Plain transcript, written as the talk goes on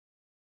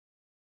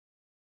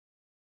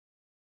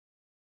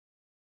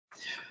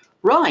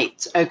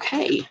Right,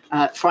 okay,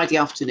 Friday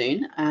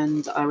afternoon,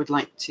 and I would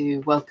like to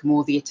welcome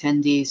all the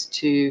attendees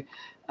to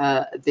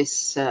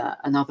this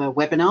another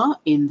webinar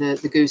in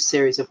the Goose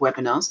series of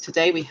webinars.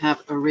 Today we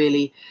have a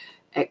really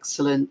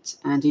excellent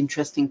and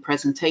interesting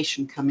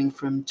presentation coming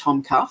from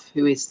Tom Cuff,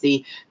 who is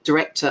the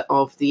director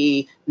of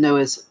the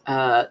NOAA's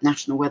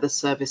National Weather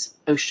Service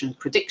Ocean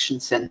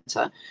Prediction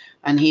Center,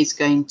 and he's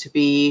going to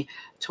be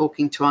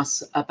talking to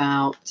us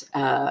about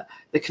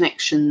the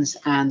connections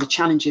and the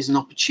challenges and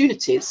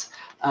opportunities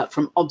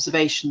from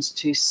observations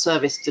to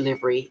service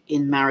delivery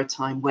in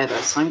maritime weather.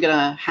 So I'm going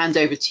to hand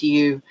over to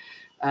you,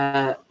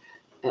 Tom,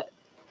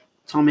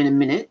 in a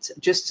minute,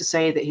 just to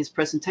say that his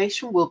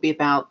presentation will be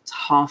about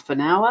half an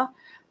hour,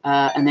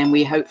 and then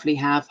we hopefully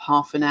have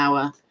half an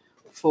hour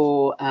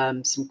for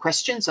some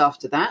questions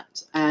after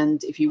that.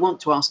 And if you want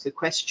to ask a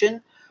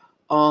question,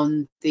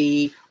 on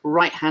the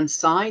right-hand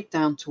side,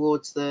 down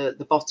towards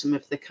the bottom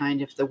of the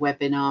the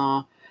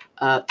webinar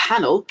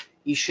panel,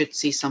 you should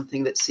see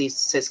something that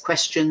says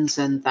questions,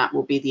 and that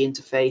will be the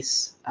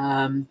interface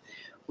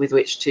with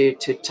which to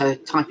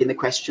type in the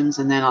questions,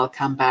 and then I'll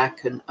come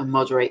back and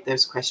moderate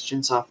those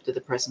questions after the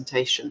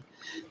presentation.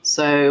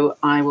 So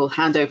I will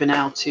hand over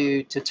now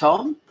to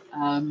Tom,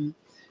 and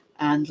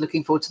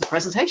looking forward to the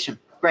presentation.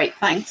 Great,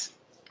 thanks.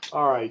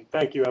 All right,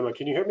 thank you, Emma.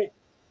 Can you hear me?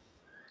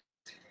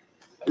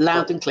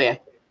 Loud and clear.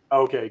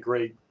 Okay,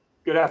 great.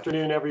 Good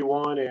afternoon,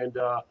 everyone, and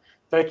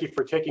thank you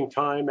for taking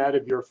time out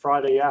of your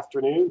Friday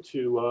afternoon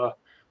to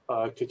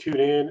tune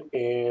in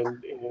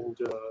and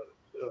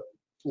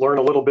learn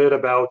a little bit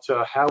about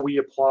how we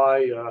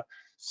apply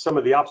some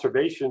of the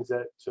observations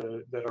that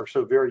are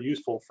so very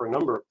useful for a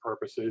number of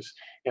purposes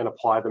and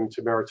apply them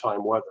to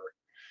maritime weather.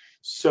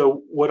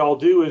 So what I'll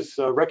do is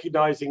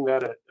recognizing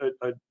that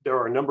there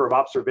are a number of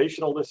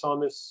observationalists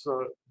on this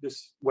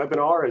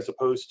webinar as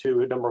opposed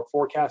to a number of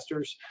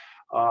forecasters.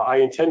 I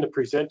intend to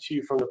present to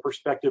you from the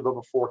perspective of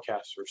a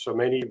forecaster. So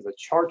many of the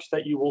charts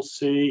that you will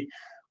see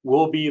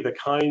will be the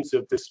kinds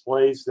of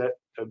displays that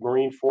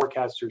marine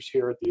forecasters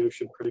here at the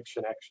Ocean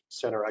Prediction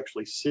Center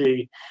actually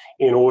see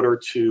in order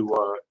to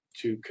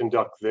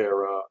conduct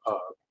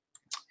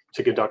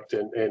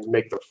and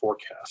make their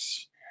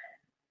forecasts.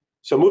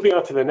 So moving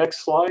on to the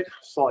next slide,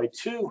 slide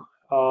 2.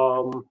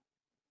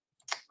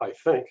 I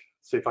think,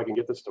 see if I can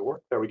get this to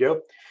work. There we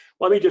go.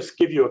 Let me just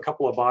give you a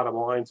couple of bottom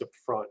lines up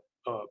front.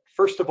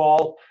 First of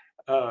all,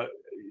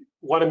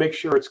 want to make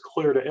sure it's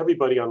clear to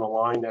everybody on the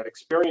line that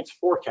experienced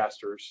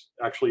forecasters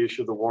actually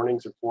issue the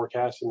warnings and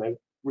forecasts, and they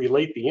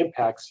relate the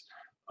impacts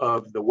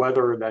of the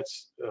weather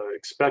that's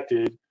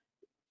expected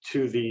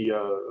to the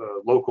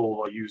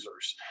local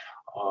users.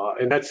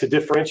 And that's to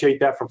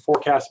differentiate that from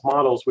forecast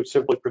models, which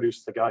simply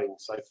produce the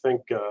guidance. I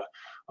think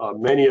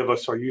many of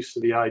us are used to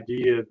the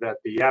idea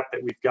that the app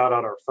that we've got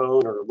on our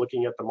phone or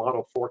looking at the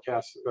model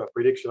forecast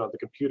prediction on the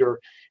computer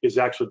is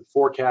actually the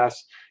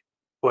forecast.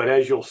 But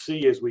as you'll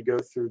see as we go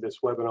through this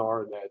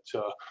webinar,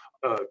 that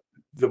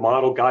the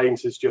model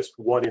guidance is just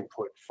one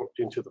input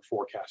into the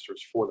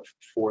forecasters for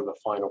the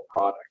final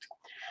product.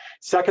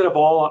 Second of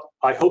all,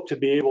 I hope to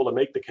be able to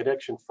make the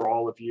connection for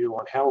all of you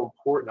on how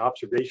important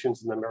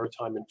observations in the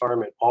maritime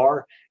environment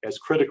are as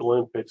critical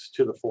inputs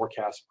to the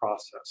forecast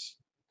process.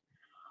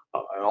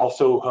 I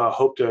also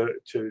hope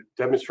to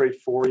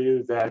demonstrate for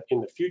you that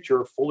in the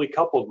future, fully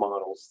coupled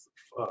models,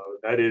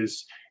 that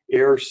is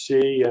air,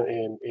 sea,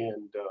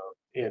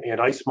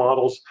 and ice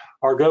models,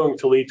 are going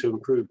to lead to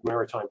improved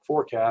maritime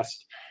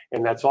forecasts,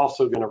 and that's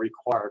also going to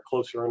require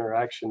closer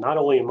interaction not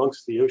only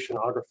amongst the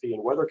oceanography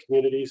and weather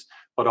communities,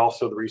 but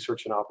also the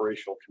research and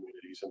operational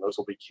communities, and those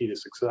will be key to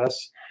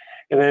success.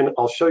 And then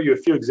I'll show you a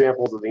few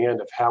examples at the end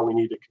of how we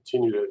need to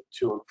continue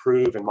to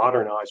improve and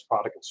modernize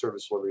product and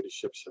service delivery to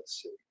ships at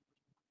sea.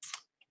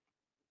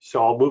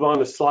 So I'll move on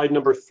to slide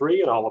number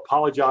 3, and I'll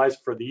apologize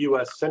for the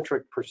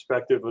US-centric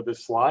perspective of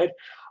this slide,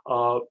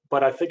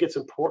 but I think it's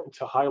important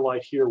to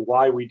highlight here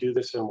why we do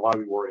this and why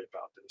we worry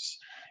about this.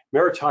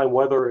 Maritime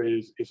weather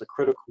is a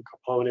critical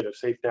component of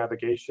safe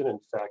navigation. In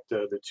fact,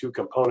 the two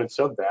components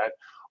of that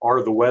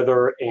are the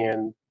weather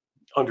and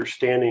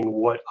understanding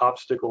what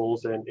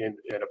obstacles and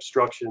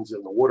obstructions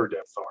in the water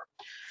depth are.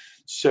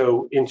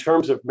 So in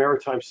terms of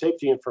maritime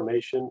safety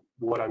information,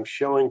 what I'm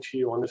showing to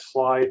you on this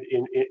slide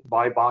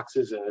by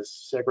boxes and as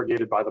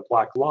segregated by the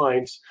black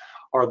lines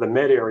are the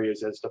MED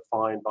areas as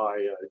defined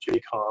by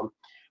JCOM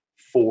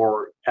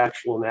for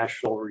actual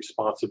national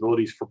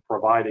responsibilities for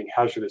providing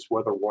hazardous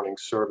weather warning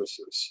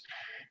services.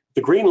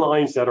 The green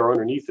lines that are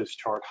underneath this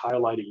chart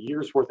highlight a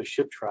year's worth of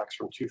ship tracks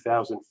from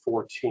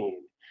 2014.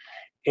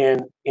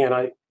 And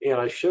I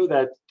show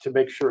that to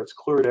make sure it's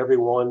clear to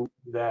everyone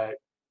that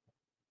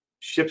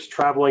ships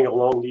traveling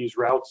along these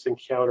routes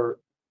encounter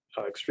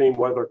extreme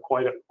weather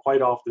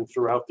quite often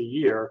throughout the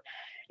year,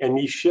 and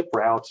these ship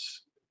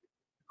routes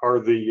are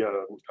the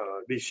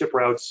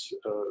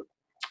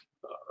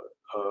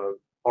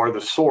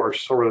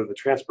source or the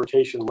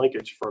transportation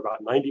linkage for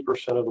about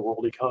 90% of the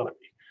world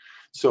economy.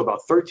 So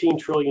about $13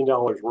 trillion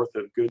worth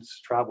of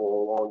goods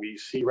travel along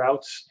these sea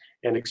routes,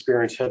 and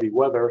experience heavy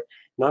weather.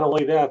 Not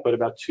only that, but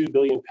about 2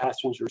 billion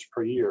passengers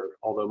per year,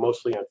 although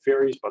mostly on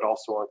ferries, but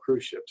also on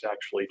cruise ships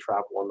actually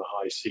travel on the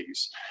high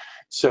seas.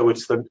 So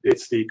it's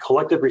the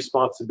collective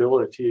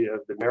responsibility of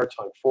the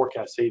maritime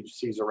forecast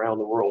agencies around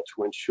the world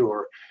to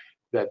ensure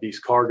that these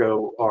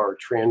cargo are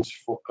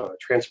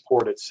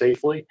transported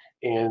safely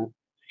and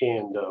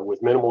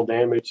with minimal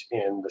damage,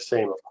 and the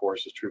same, of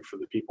course, is true for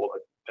the people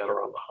that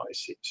are on the high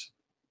seas.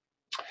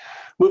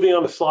 Moving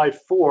on to slide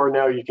 4,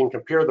 now you can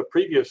compare the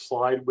previous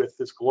slide with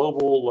this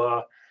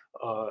global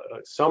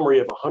summary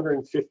of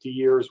 150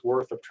 years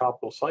worth of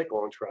tropical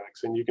cyclone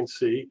tracks, and you can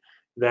see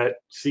that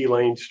sea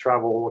lanes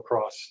travel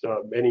across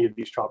many of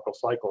these tropical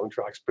cyclone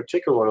tracks,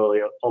 particularly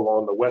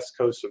along the west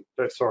coast of,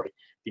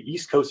 the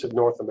east coast of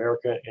North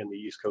America and the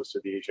east coast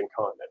of the Asian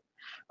continent,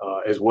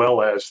 as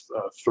well as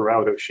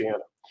throughout Oceania.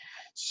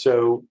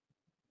 So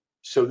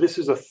this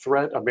is a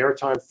threat, a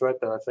maritime threat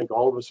that I think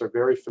all of us are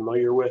very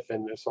familiar with,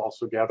 and this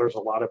also gathers a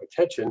lot of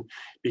attention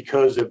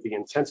because of the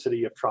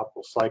intensity of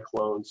tropical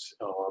cyclones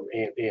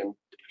and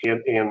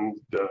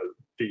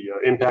the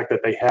impact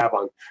that they have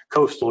on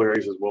coastal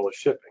areas as well as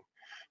shipping.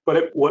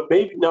 But what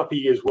may not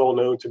be as well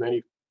known to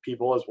many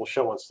people, as we'll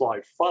show on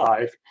slide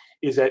 5,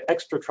 is that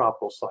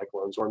extratropical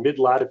cyclones or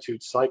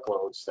mid-latitude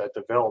cyclones that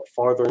develop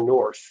farther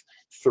north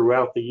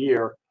throughout the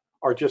year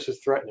are just as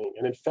threatening.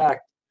 And in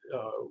fact,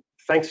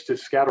 thanks to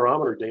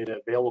scatterometer data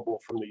available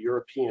from the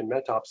European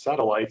METOP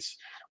satellites,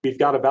 we've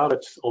got about an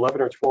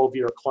 11 or 12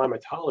 year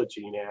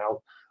climatology now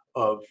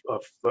of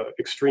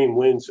extreme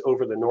winds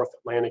over the North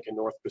Atlantic and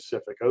North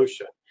Pacific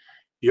Ocean.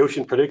 The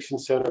Ocean Prediction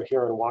Center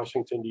here in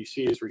Washington,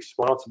 D.C. is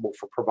responsible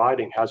for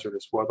providing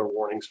hazardous weather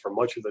warnings for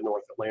much of the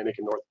North Atlantic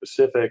and North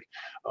Pacific,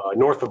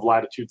 north of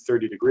latitude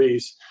 30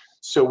 degrees.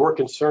 So we're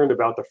concerned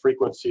about the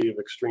frequency of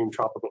extreme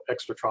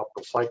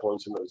extratropical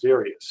cyclones in those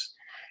areas.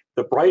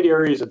 The bright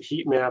areas of the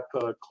heat map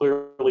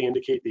clearly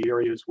indicate the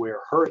areas where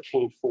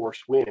hurricane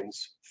force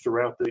winds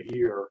throughout the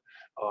year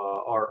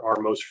are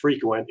most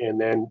frequent, and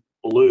then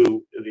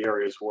blue the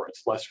areas where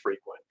it's less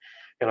frequent.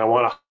 And I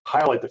want to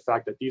highlight the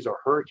fact that these are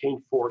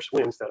hurricane force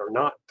winds that are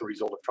not the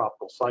result of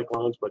tropical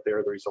cyclones, but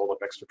they're the result of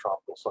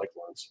extratropical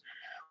cyclones.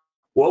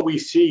 What we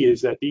see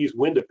is that these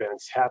wind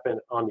events happen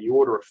on the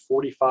order of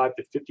 45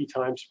 to 50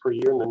 times per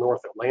year in the North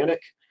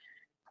Atlantic.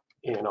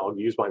 And I'll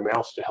use my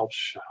mouse to help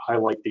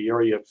highlight the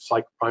area of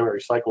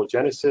primary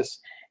cyclogenesis,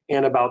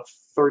 and about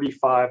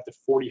 35 to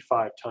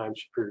 45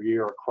 times per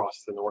year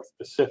across the North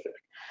Pacific.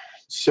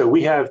 So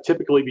we have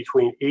typically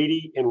between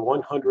 80 and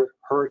 100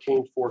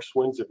 hurricane force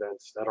winds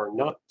events that are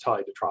not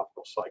tied to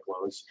tropical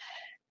cyclones.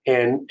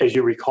 And as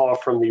you recall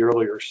from the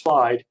earlier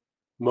slide,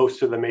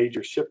 most of the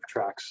major ship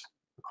tracks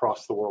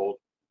across the world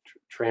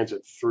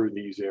transit through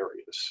these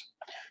areas.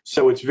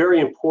 So it's very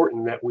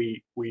important that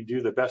we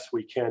do the best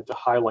we can to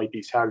highlight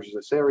these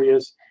hazardous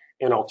areas,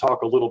 and I'll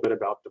talk a little bit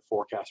about the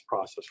forecast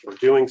process for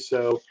doing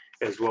so,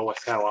 as well as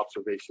how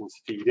observations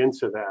feed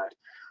into that.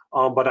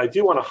 But I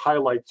do want to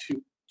highlight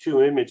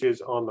two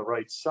images on the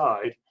right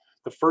side.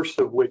 The first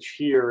of which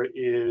here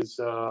is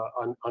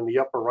on the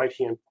upper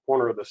right-hand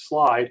corner of the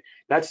slide.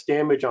 That's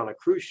damage on a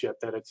cruise ship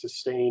that had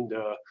sustained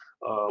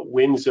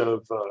winds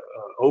of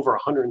over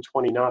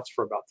 120 knots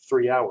for about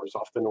 3 hours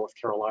off the North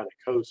Carolina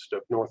coast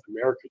of North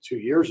America 2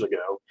 years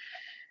ago.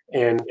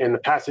 And the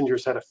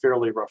passengers had a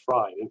fairly rough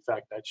ride. In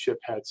fact, that ship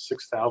had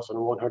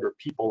 6,100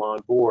 people on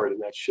board,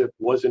 and that ship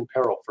was in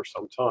peril for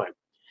some time.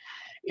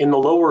 In the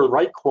lower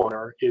right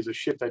corner is a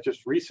ship that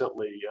just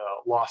recently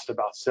lost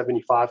about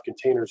 75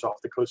 containers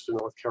off the coast of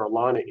North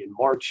Carolina in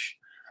March,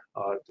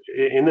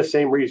 in the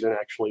same region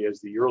actually as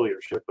the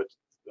earlier ship, but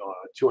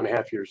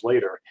 2.5 years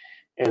later.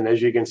 And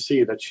as you can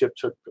see, that ship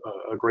took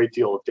a great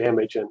deal of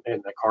damage, and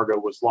the cargo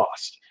was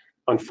lost.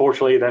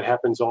 Unfortunately, that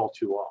happens all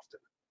too often.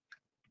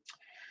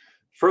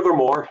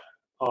 Furthermore,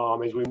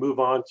 as we move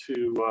on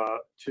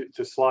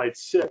to slide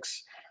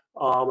 6,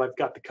 I've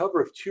got the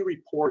cover of 2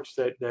 reports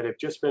that have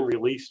just been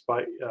released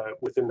by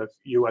within the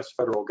U.S.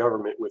 federal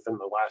government within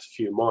the last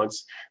few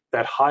months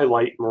that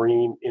highlight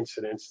marine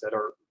incidents that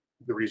are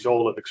the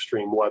result of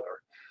extreme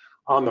weather.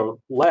 On the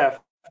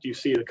left, you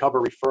see the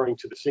cover referring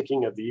to the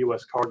sinking of the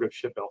U.S. cargo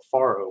ship El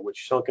Faro,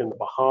 which sunk in the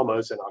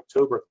Bahamas in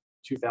October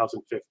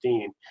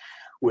 2015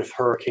 with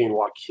Hurricane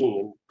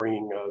Joaquin,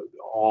 bringing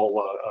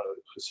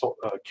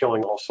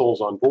killing all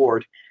souls on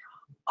board.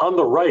 On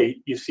the right,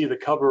 you see the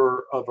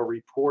cover of a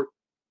report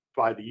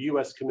by the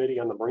U.S. Committee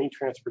on the Marine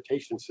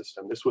Transportation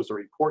System. This was a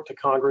report to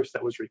Congress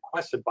that was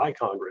requested by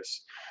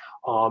Congress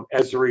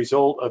as a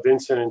result of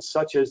incidents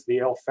such as the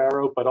El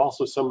Faro, but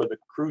also some of the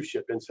cruise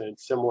ship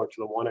incidents similar to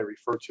the one I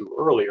referred to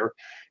earlier,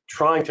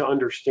 trying to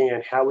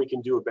understand how we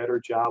can do a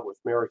better job with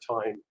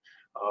maritime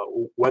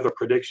weather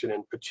prediction,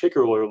 and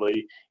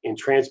particularly in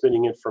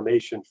transmitting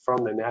information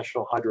from the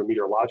National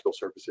Hydrometeorological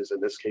Services,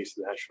 in this case,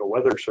 the National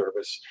Weather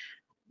Service,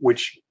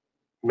 which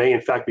may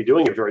in fact be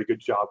doing a very good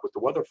job with the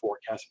weather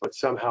forecast, but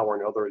somehow or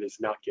another it is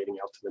not getting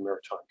out to the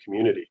maritime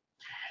community.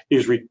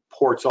 These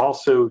reports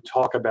also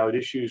talk about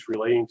issues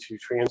relating to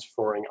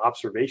transferring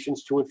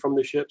observations to and from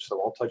the ship, so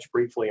I'll touch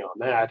briefly on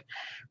that.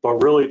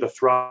 But really the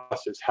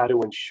thrust is how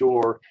to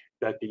ensure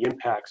that the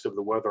impacts of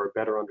the weather are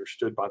better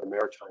understood by the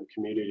maritime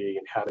community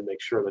and how to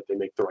make sure that they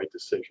make the right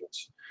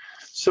decisions.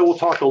 So we'll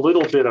talk a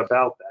little bit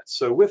about that.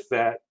 So with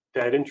that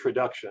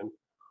introduction,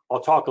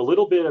 I'll talk a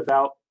little bit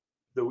about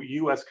the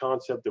U.S.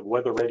 concept of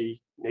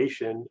weather-ready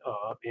nation,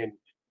 and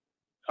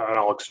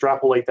I'll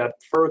extrapolate that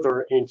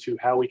further into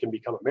how we can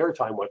become a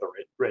maritime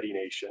weather-ready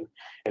nation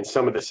and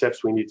some of the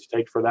steps we need to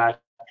take for that.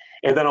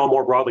 And then I'll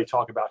more broadly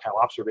talk about how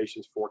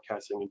observations,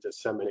 forecasting, and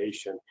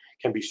dissemination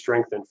can be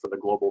strengthened for the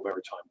global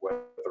maritime weather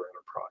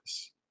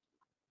enterprise.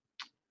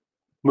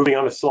 Moving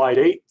on to slide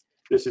 8,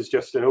 this is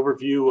just an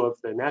overview of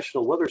the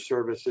National Weather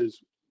Service's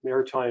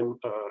National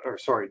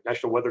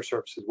Weather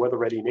Service's Weather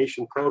Ready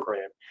Nation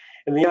program.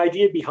 And the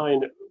idea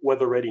behind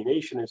Weather Ready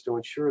Nation is to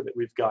ensure that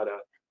we've got a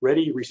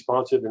ready,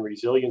 responsive, and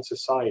resilient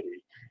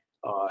society,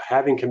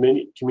 having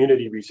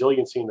community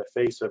resiliency in the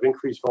face of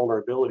increased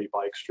vulnerability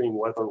by extreme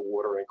weather,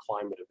 water, and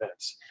climate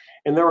events.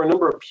 And there are a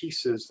number of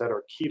pieces that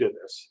are key to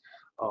this.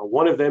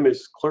 One of them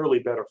is clearly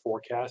better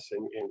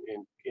forecasting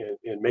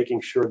and making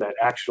sure that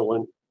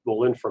actionable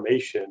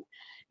information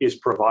is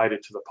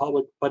provided to the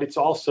public, but it's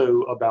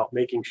also about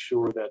making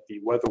sure that the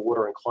weather,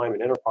 water, and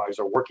climate enterprise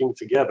are working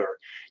together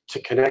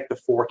to connect the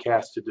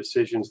forecast to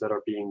decisions that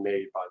are being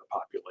made by the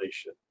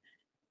population.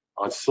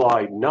 On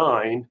slide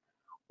 9,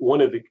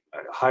 one of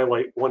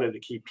the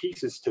key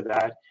pieces to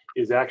that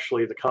is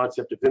actually the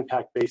concept of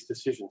impact-based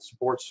decision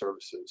support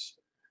services.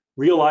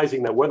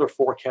 Realizing that weather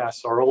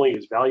forecasts are only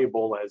as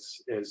valuable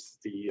as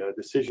the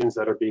decisions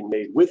that are being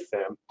made with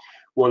them,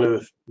 one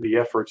of the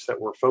efforts that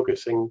we're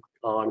focusing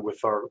on with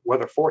our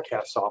weather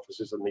forecast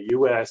offices in the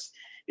U.S.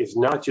 is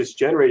not just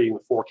generating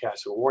the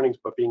forecasts and warnings,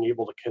 but being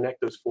able to connect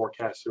those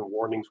forecasts and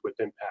warnings with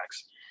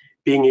impacts,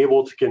 being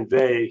able to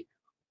convey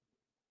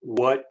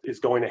what is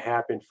going to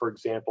happen, for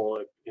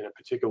example, in a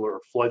particular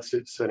flood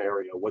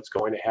scenario, what's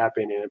going to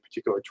happen in a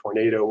particular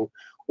tornado,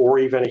 or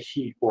even a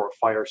heat or a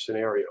fire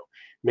scenario.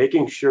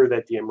 Making sure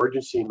that the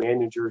emergency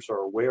managers are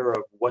aware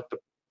of what the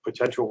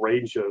potential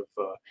range of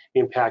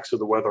impacts of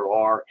the weather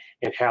are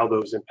and how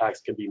those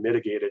impacts can be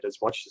mitigated as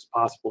much as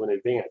possible in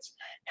advance,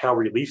 how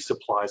relief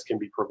supplies can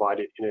be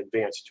provided in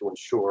advance to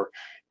ensure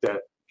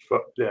that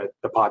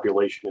the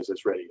population is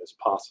as ready as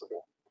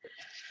possible.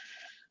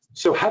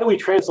 So how do we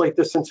translate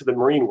this into the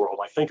marine world?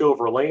 I think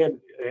over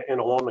land and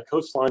along the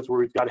coastlines where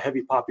we've got a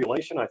heavy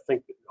population, I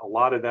think a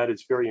lot of that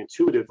is very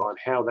intuitive on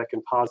how that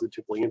can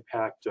positively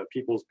impact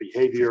people's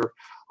behavior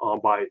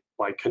by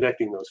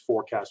connecting those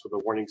forecasts with the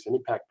warnings and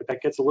impact, but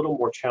that gets a little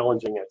more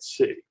challenging at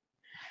sea.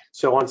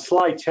 So on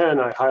slide 10,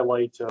 I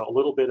highlight a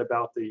little bit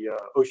about the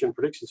Ocean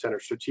Prediction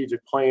Center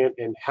strategic plan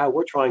and how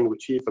we're trying to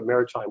achieve a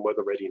maritime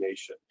weather-ready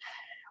nation.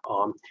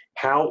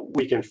 How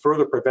we can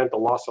further prevent the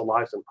loss of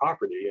lives and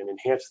property and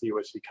enhance the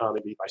U.S.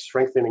 economy by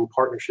strengthening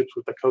partnerships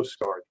with the Coast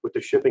Guard, with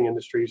the shipping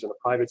industries and the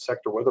private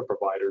sector weather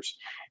providers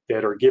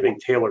that are giving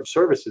tailored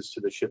services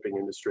to the shipping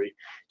industry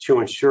to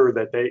ensure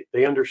that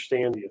they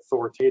understand the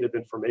authoritative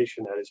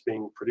information that is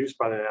being produced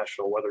by the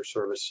National Weather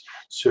Service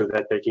so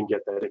that they can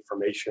get that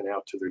information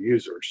out to their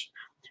users.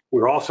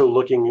 We're also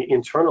looking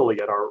internally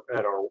at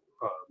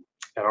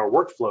our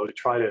workflow to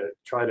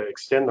try to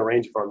extend the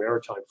range of our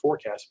maritime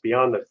forecast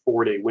beyond the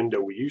 4-day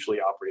window we usually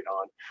operate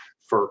on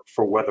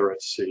for weather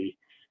at sea,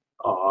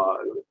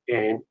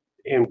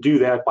 and do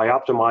that by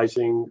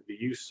optimizing the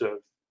use of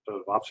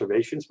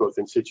observations both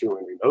in situ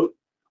and remote,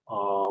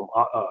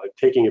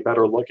 taking a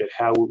better look at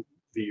how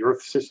the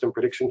Earth system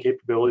prediction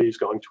capability is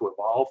going to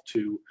evolve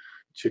to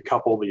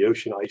couple the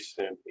ocean ice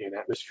and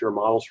atmosphere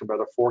models for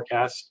better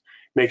forecasts,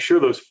 make sure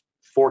those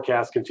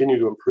forecasts continue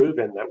to improve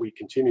and that we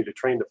continue to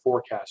train the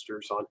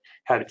forecasters on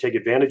how to take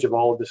advantage of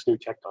all of this new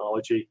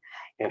technology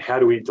and how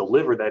do we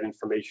deliver that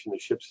information to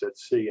ships at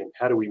sea and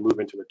how do we move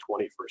into the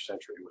 21st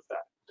century with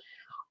that.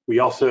 We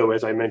also,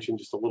 as I mentioned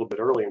just a little bit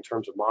earlier, in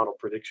terms of model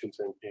predictions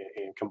and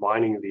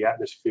combining the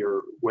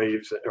atmosphere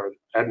waves or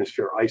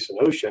atmosphere ice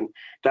and ocean,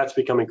 that's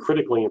becoming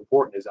critically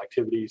important as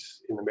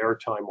activities in the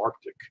maritime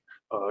Arctic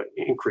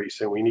increase,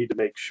 and we need to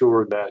make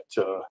sure that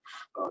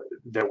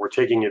that we're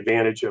taking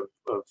advantage of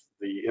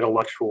the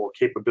intellectual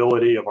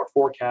capability of our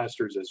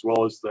forecasters as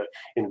well as the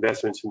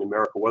investments in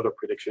numerical weather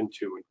prediction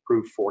to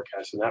improve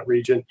forecasts in that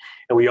region.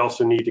 And we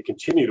also need to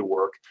continue to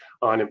work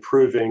on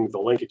improving the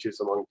linkages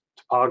among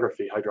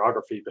topography,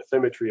 hydrography,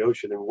 bathymetry,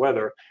 ocean, and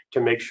weather to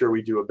make sure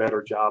we do a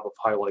better job of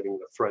highlighting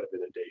the threat of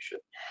inundation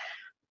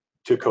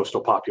to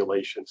coastal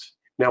populations.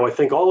 Now, I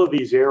think all of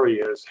these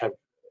areas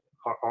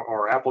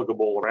are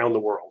applicable around the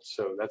world,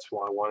 so that's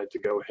why I wanted to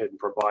go ahead and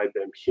provide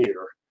them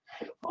here.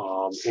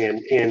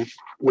 And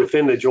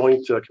within the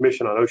Joint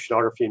Commission on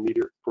Oceanography and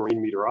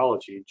Marine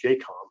Meteorology,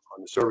 JCOM,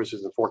 on the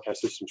Services and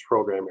Forecast Systems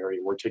Program area,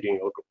 we're taking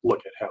a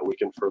look at how we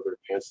can further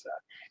advance that.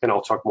 And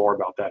I'll talk more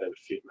about that in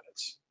a few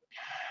minutes.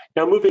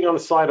 Now, moving on to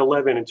slide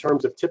 11, in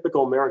terms of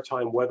typical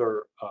maritime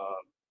weather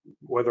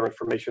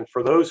information,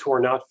 for those who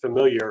are not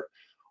familiar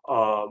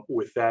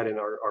with that and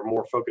are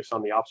more focused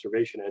on the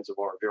observation ends of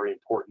our very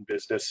important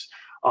business,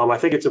 I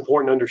think it's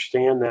important to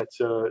understand that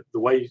the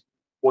way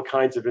what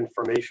kinds of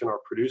information are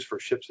produced for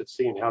ships at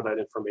sea and how that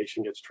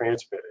information gets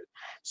transmitted.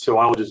 So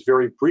I'll just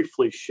very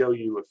briefly show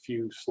you a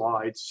few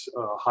slides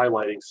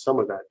highlighting some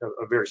of that,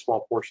 a very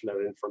small portion of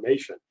that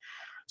information.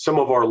 Some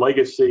of our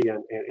legacy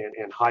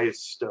and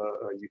highest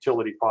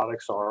utility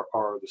products are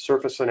the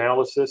surface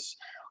analysis.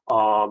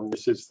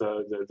 This is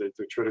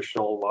the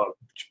traditional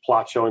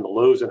plot showing the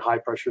lows and high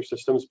pressure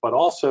systems, but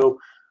also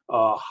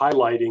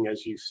highlighting,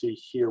 as you see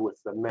here with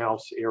the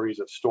mouse, areas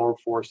of storm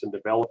force and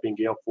developing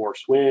gale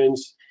force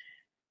winds.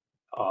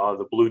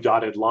 The blue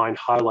dotted line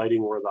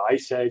highlighting where the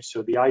ice edge.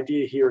 So the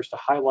idea here is to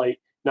highlight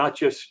not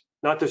just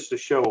to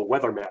show a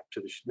weather map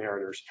to the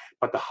mariners,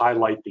 but to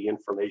highlight the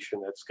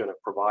information that's going to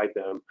provide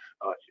them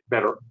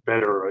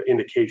better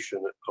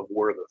indication of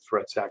where the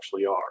threats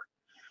actually are.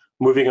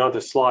 Moving on to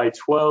slide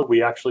 12,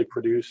 we actually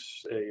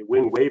produce a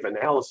wind wave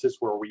analysis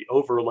where we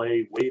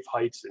overlay wave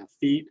heights in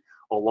feet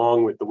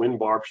along with the wind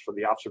barbs for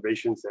the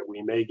observations that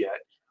we may get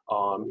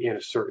in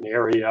a certain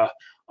area.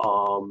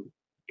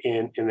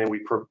 And then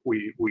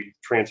we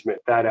transmit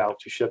that out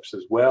to ships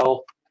as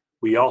well.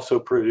 We also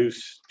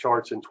produce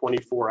charts in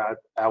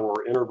 24-hour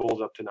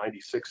intervals up to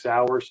 96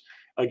 hours.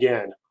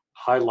 Again,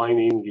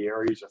 highlighting the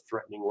areas of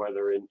threatening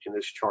weather. In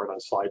this chart on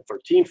slide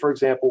 13, for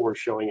example, we're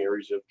showing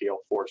areas of gale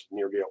force,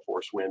 near gale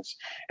force winds,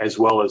 as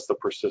well as the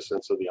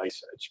persistence of the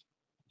ice edge.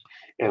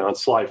 And on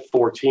slide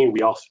 14,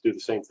 we also do the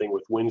same thing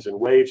with winds and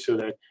waves, so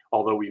that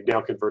although we've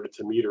now converted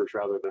to meters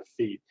rather than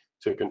feet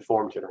to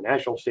conform to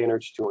international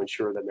standards to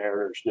ensure that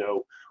mariners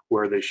know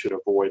where they should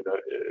avoid the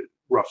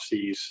rough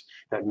seas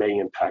that may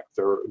impact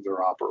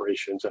their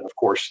operations. And of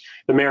course,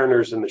 the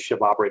mariners and the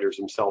ship operators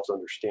themselves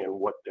understand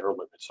what their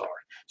limits are,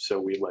 so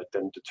we let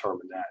them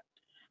determine that.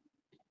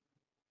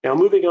 Now,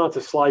 moving on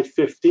to slide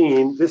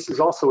 15, this is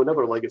also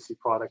another legacy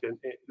product,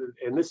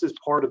 and this is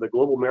part of the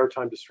global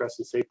maritime distress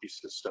and safety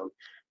system,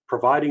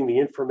 providing the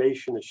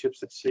information to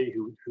ships at sea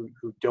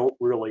who don't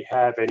really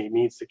have any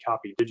means to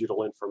copy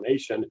digital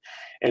information.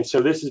 And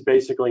so this is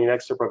basically an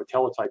excerpt of a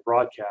teletype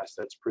broadcast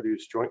that's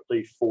produced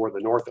jointly for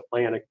the North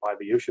Atlantic by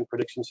the Ocean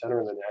Prediction Center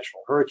and the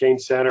National Hurricane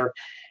Center.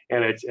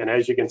 And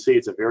as you can see,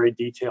 it's a very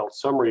detailed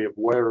summary of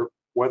where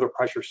weather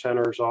pressure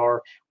centers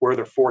are, where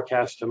they're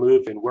forecast to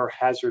move, and where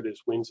hazardous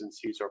winds and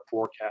seas are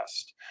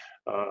forecast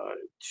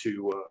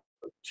to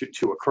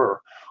occur.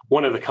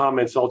 One of the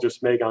comments I'll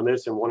just make on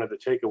this, and one of the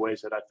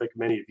takeaways that I think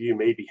many of you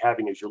may be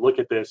having as you look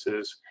at this,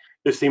 is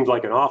this seems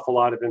like an awful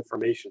lot of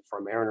information for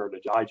a mariner to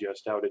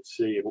digest out at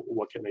sea, and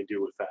what can they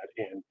do with that?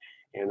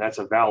 And that's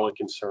a valid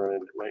concern,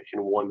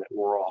 and one that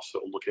we're also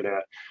looking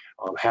at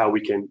how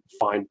we can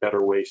find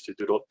better ways to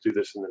do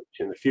this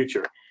in the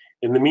future.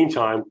 In the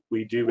meantime,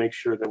 we do make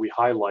sure that we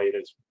highlight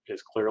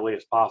as clearly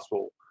as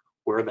possible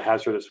where the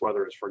hazardous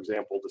weather is. For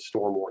example, the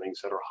storm warnings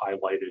that are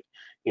highlighted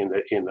in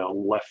the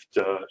left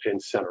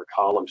and center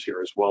columns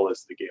here, as well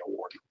as the gale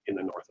warning in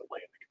the North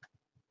Atlantic.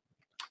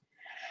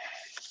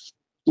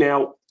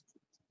 Now,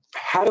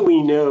 how do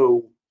we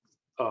know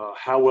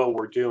how well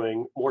we're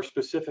doing? More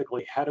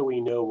specifically, how do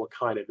we know what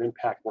kind of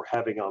impact we're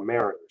having on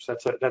mariners?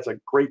 That's a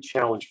great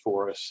challenge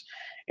for us.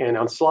 And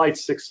on slide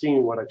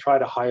 16, what I try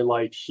to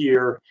highlight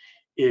here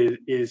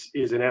is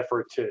an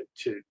effort to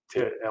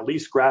at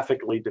least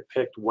graphically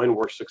depict when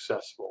we're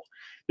successful.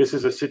 This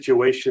is a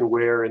situation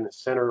where in the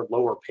center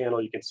lower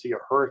panel, you can see a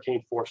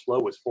hurricane force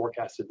low is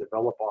forecast to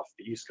develop off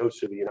the east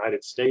coast of the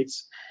United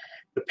States.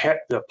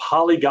 The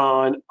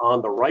polygon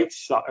on the right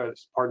side,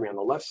 on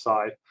the left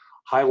side,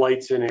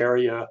 highlights an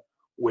area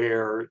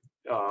where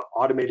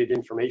automated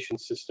information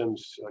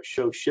systems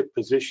show ship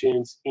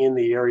positions in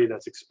the area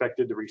that's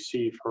expected to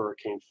receive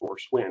hurricane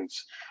force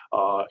winds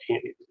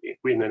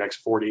in the next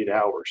 48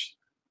 hours.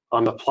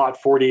 On the plot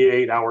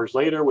 48 hours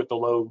later, with the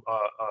low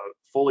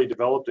fully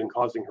developed and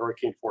causing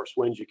hurricane force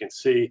winds, you can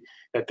see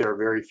that there are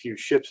very few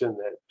ships in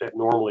that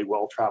normally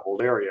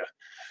well-traveled area.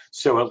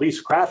 So at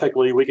least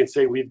graphically, we can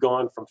say we've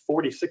gone from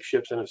 46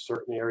 ships in a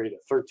certain area to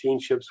 13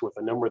 ships, with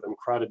a number of them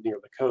crowded near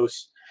the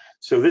coast.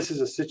 So this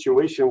is a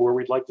situation where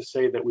we'd like to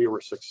say that we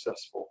were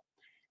successful.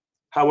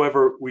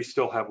 However, we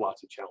still have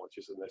lots of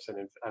challenges in this,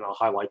 and I'll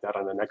highlight that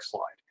on the next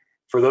slide.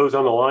 For those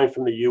on the line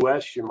from the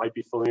US, you might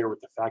be familiar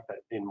with the fact that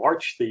in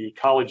March, the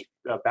college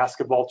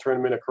basketball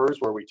tournament occurs,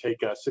 where we take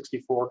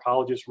 64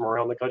 colleges from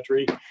around the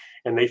country,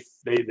 and they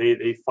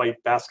fight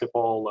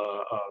basketball,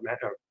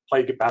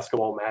 play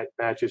basketball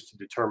matches to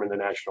determine the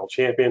national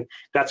champion.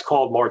 That's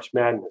called March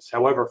Madness.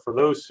 However, for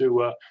those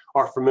who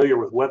are familiar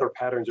with weather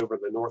patterns over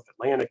the North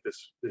Atlantic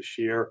this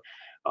year,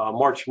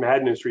 March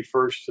Madness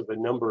refers to the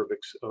number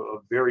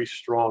of very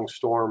strong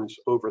storms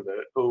over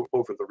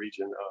the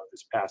region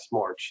this past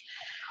March.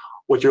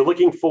 What you're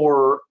looking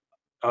for,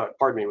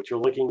 what you're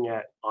looking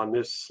at on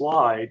this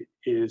slide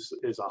is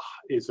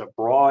a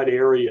broad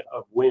area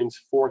of winds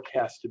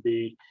forecast to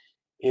be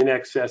in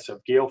excess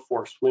of gale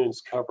force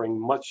winds covering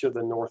much of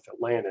the North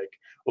Atlantic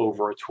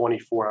over a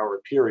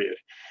 24-hour period.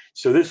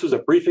 So this was a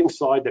briefing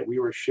slide that we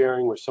were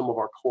sharing with some of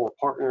our core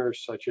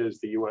partners, such as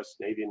the US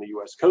Navy and the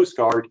US Coast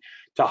Guard,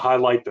 to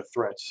highlight the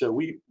threats. So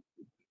we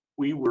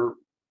were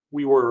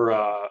we were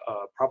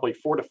probably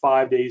 4 to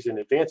 5 days in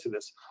advance of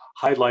this,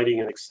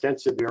 highlighting an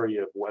extensive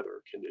area of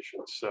weather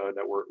conditions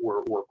that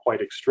were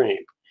quite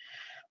extreme.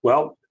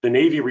 Well, the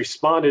Navy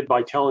responded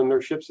by telling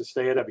their ships to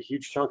stay out of a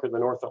huge chunk of the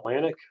North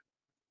Atlantic.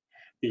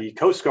 The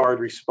Coast Guard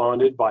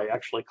responded by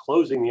actually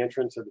closing the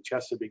entrance of the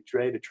Chesapeake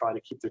Bay to try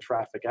to keep the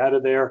traffic out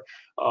of there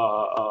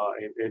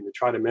and to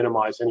try to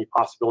minimize any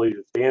possibility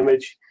of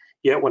damage.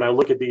 Yet when I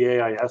look at the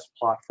AIS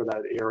plot for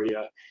that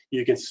area,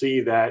 you can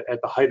see that at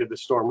the height of the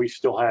storm, we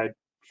still had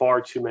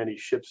far too many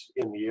ships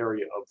in the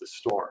area of the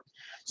storm.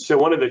 So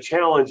one of the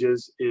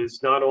challenges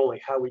is not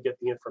only how we get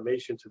the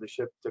information to the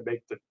ship to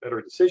make the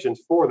better decisions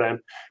for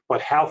them,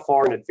 but how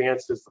far in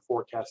advance does the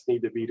forecast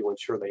need to be to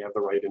ensure they have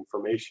the right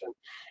information.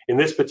 In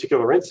this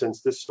particular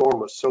instance, this storm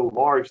was so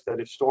large that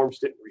if storms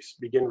didn't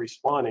begin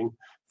responding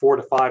 4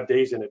 to 5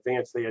 days in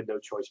advance, they had no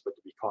choice but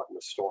to be caught in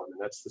the storm. And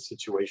that's the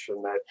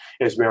situation that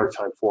as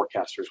maritime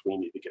forecasters, we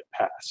need to get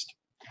past.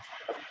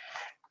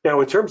 Now,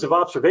 in terms of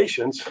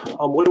observations,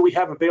 what do we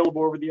have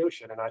available over the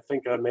ocean? And I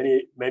think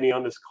many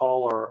on this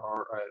call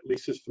are at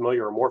least as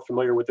familiar or more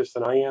familiar with this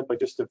than I am, but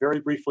just to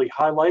very briefly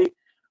highlight,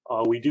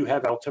 we do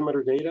have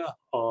altimeter data,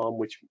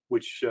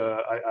 which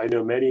I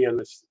know many on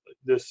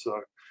this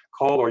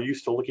call are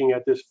used to looking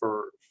at this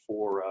for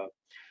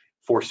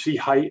sea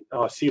height,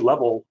 sea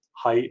level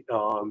height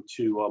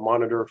to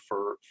monitor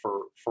for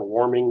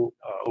warming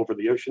over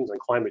the oceans and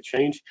climate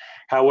change.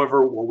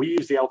 However, what we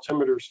use the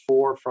altimeters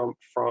for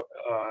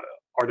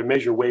are to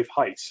measure wave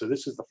heights. So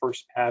this is the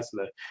first pass of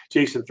the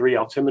Jason 3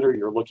 altimeter.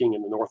 You're looking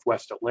in the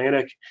Northwest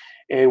Atlantic.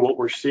 And what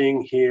we're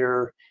seeing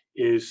here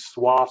is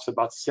swaths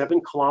about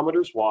 7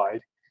 kilometers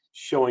wide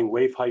showing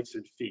wave heights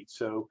in feet.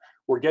 So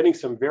we're getting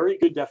some very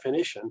good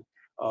definition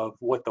of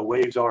what the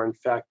waves are. In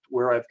fact,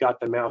 where I've got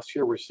the mouse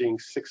here, we're seeing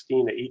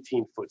 16 to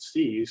 18 foot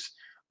seas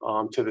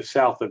to the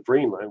south of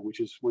Greenland, which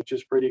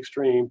is pretty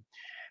extreme.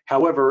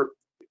 However,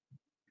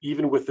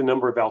 even with the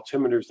number of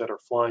altimeters that are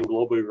flying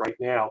globally right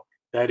now,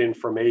 that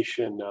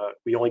information,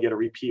 we only get a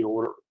repeat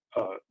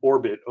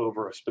orbit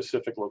over a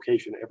specific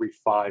location every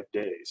 5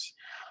 days.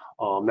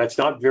 That's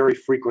not very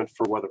frequent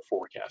for weather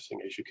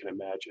forecasting, as you can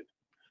imagine.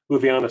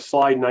 Moving on to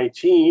slide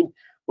 19,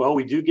 well,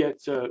 we do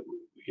get,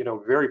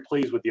 very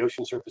pleased with the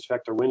ocean surface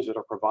vector winds that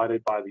are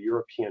provided by the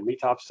European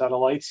METOP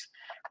satellites.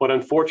 But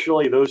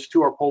unfortunately, those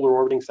two are polar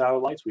orbiting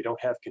satellites. We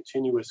don't have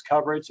continuous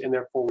coverage, and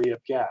therefore we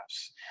have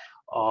gaps.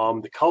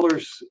 The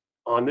colors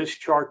on this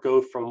chart go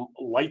from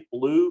light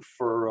blue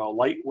for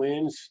light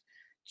winds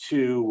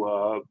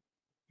to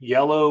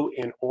yellow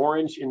and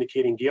orange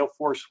indicating gale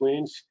force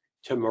winds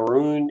to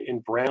maroon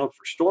and brown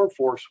for storm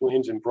force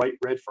winds and bright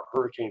red for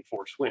hurricane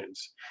force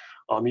winds.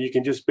 You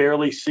can just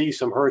barely see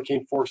some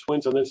hurricane force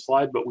winds on this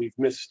slide, but we've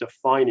missed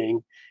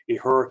defining a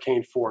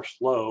hurricane force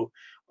low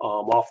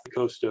off the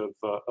coast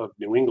of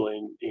New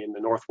England in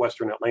the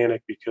Northwestern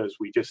Atlantic because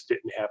we just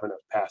didn't have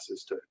enough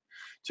passes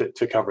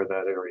to cover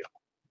that area.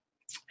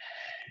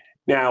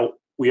 Now,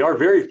 we are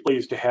very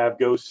pleased to have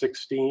GOES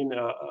 16,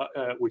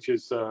 which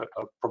is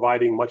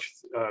providing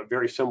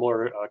very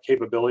similar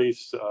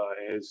capabilities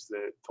as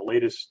the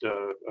latest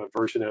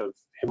version of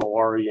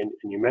Himawari and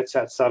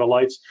EUMETSAT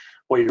satellites.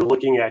 What you're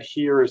looking at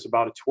here is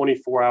about a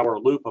 24-hour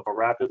loop of a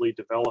rapidly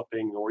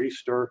developing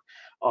nor'easter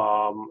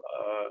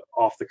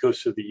off the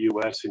coast of the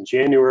U.S. in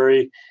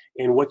January.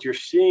 And what you're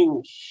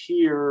seeing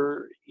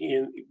here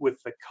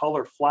with the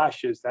color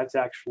flashes, that's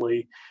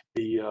actually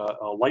the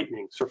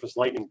surface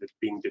lightning that's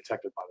being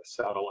detected by the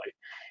satellite.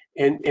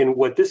 And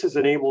what this is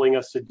enabling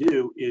us to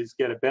do is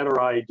get a better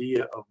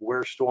idea of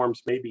where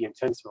storms may be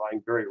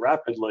intensifying very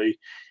rapidly.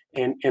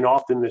 And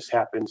often this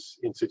happens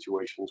in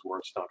situations where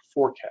it's not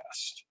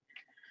forecast.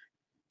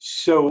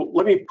 So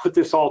let me put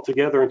this all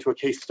together into a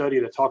case study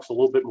that talks a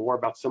little bit more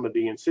about some of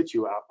the in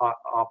situ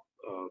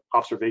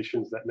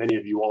observations that many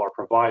of you all are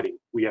providing.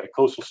 We had a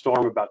coastal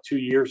storm about 2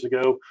 years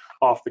ago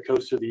off the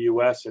coast of the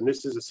US, and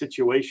this is a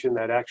situation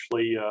that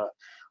actually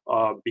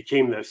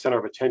became the center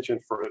of attention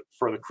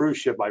for the cruise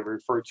ship I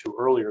referred to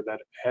earlier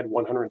that had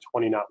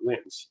 120 knot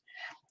winds.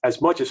 As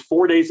much as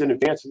 4 days in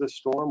advance of the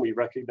storm, we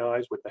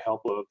recognized with the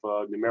help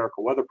of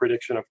numerical weather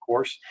prediction, of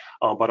course,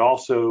 but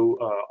also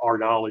our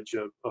knowledge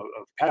of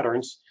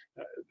patterns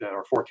that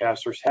our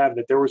forecasters have,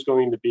 that there was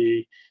going to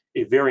be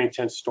a very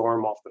intense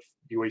storm off the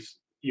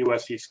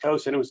US East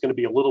Coast, and it was going to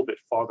be a little bit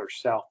farther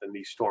south than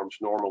these storms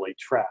normally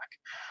track.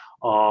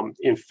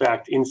 In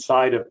fact,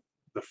 inside of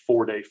the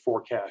 4-day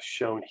forecast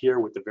shown here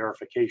with the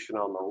verification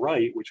on the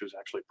right, which was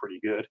actually pretty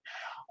good,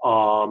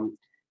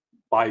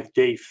 by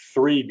day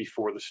 3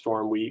 before the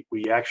storm, we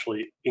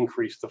actually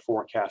increased the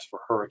forecast for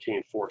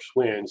hurricane force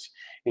winds.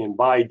 And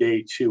by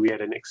day 2, we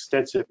had an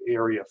extensive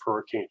area of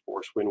hurricane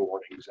force wind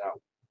warnings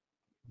out.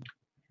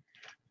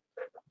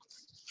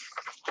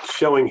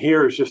 Showing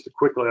here is just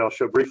I'll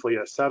show briefly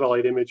a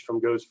satellite image from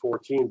GOES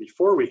 14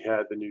 before we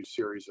had the new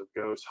series of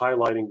GOES,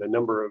 highlighting the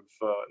number of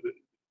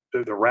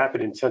the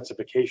rapid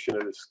intensification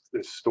of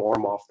this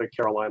storm off the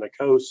Carolina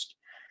coast.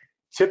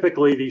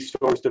 Typically, these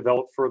storms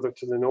develop further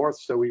to the north,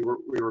 so we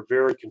were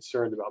very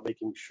concerned about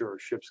making sure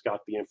ships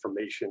got the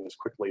information as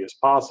quickly as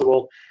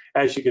possible.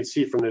 As you can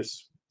see from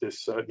this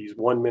these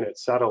 1-minute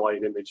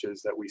satellite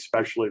images that we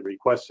specially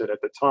requested at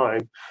the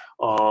time,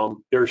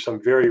 there's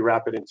some very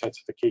rapid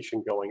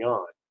intensification going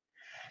on.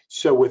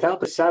 So without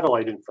the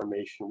satellite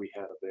information we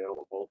had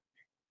available,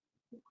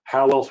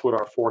 how else would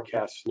our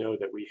forecasts know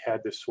that we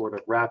had this sort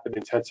of rapid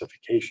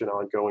intensification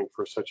ongoing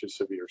for such a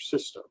severe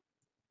system?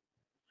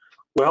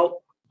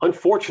 Well,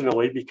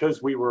 unfortunately,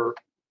 because we weren't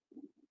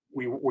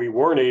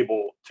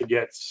able to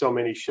get so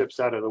many ships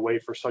out of the way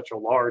for such a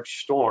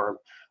large storm,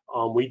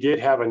 we did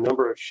have a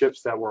number of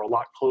ships that were a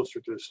lot closer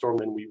to the storm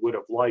than we would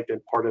have liked,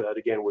 and part of that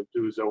again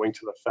was owing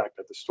to the fact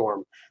that the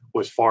storm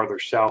was farther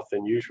south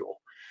than usual.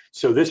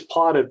 So this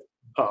plot of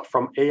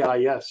from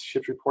AIS,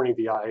 ships reporting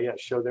the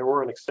AIS, showed there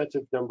were an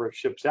extensive number of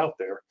ships out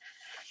there.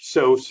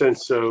 So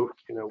since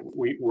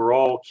we're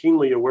all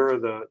keenly aware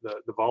of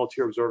the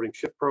volunteer observing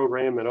ship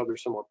program and other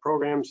similar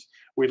programs,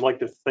 we'd like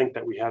to think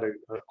that we had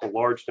a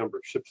large number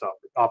of ships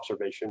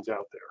observations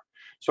out there.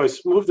 So I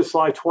moved to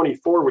slide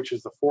 24, which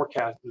is the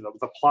forecast,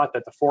 the plot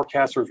that the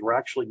forecasters were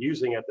actually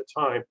using at the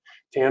time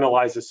to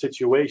analyze the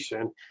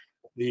situation.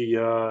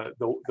 The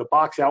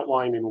box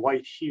outlined in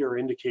white here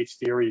indicates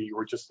the area you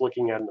were just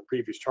looking at in the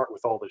previous chart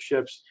with all the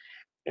ships.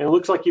 And it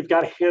looks like you've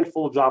got a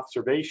handful of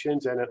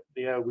observations, and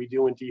yeah, we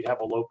do indeed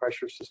have a low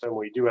pressure system.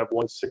 We do have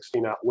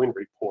 160-knot wind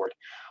report.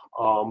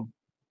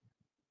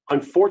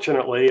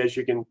 Unfortunately, as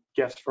you can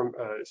guess from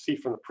see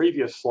from the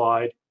previous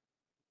slide,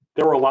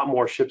 there were a lot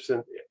more ships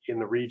in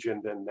the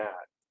region than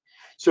that.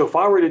 So if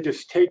I were to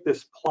just take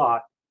this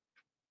plot,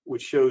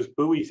 which shows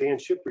buoys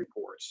and ship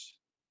reports,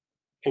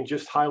 and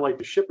just highlight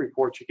the ship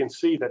reports, you can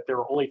see that there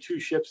are only 2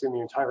 ships in the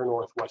entire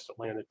Northwest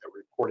Atlantic that were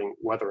reporting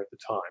weather at the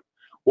time.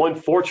 One,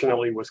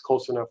 fortunately, was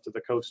close enough to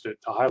the coast to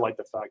highlight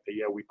the fact that,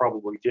 yeah, we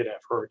probably did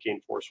have hurricane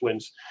force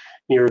winds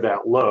near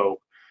that low,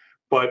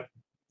 but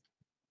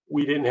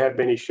we didn't have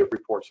many ship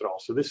reports at all.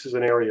 So this is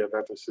an area of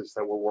emphasis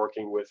that we're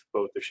working with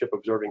both the Ship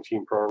Observing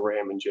Team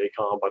Program and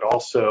JCOM, but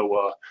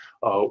also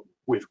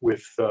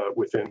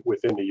within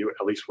the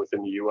at least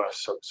within the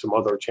U.S. some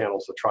other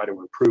channels to try to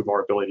improve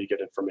our ability to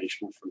get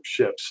information from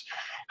ships.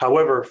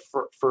 However,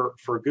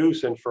 for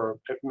Goose and for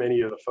many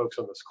of the folks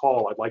on this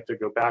call, I'd like to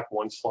go back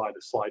one slide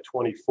to slide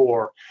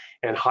 24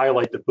 and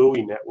highlight the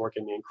buoy network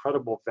and the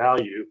incredible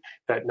value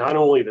that not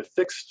only the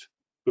fixed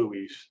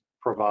buoys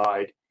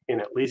provide in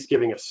at least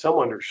giving us some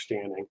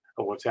understanding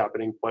of what's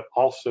happening, but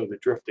also the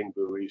drifting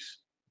buoys,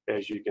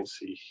 as you can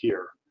see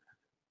here.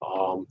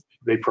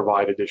 They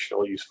provide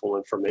additional useful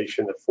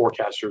information that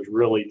forecasters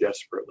really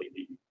desperately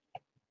need.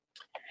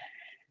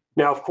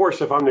 Now, of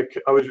course, if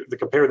I was to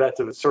compare that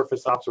to the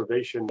surface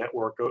observation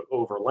network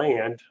over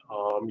land,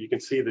 you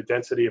can see the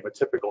density of a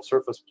typical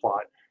surface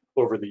plot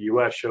over the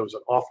U.S. shows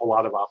an awful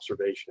lot of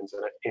observations,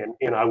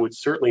 and I would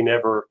certainly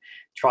never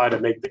try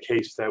to make the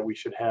case that we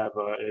should have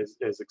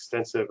as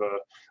extensive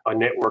a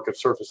network of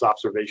surface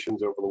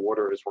observations over the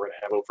water as we're going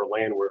to have over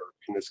land, where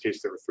in this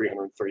case there were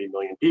 330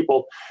 million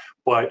people.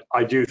 But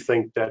I do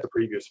think that the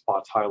previous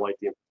plots highlight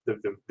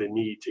the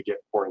need to get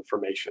more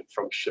information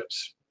from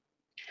ships.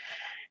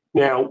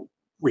 Now,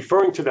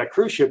 referring to that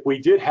cruise ship, we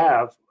did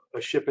have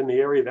a ship in the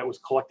area that was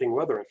collecting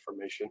weather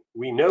information.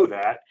 We know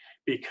that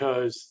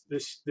because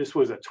this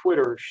was a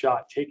Twitter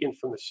shot taken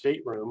from the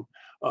stateroom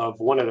of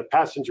one of the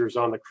passengers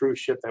on the cruise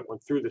ship that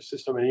went through the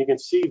system, and you can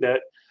see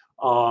that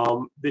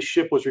this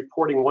ship was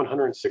reporting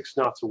 106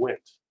 knots of wind.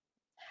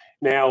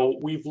 Now,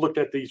 we've looked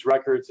at these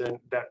records, and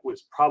that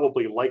was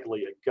probably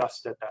likely a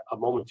gust a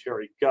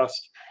momentary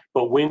gust,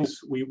 but winds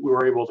we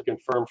were able to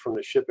confirm from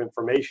the ship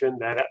information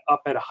that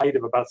up at a height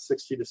of about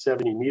 60 to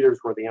 70 meters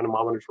where the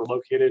anemometers were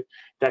located,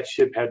 that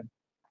ship had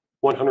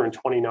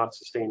 120 knot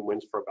sustained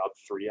winds for about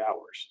 3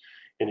 hours.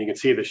 And you can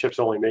see the ship's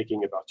only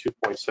making about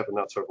 2.7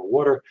 knots over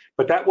water,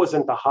 but that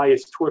wasn't the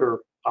highest Twitter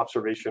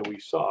observation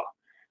we saw.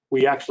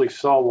 We actually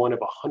saw one of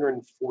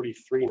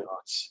 143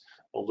 knots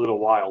a little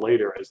while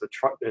later as the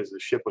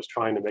ship was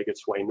trying to make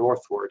its way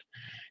northward.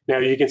 Now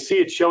you can see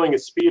it's showing a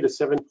speed of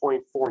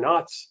 7.4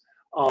 knots.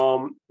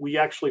 We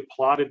actually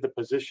plotted the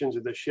positions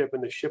of the ship,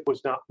 and the ship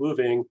was not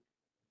moving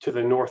to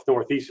the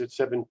north-northeast at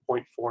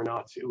 7.4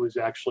 knots. It was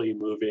actually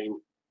moving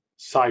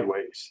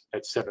sideways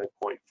at 7.4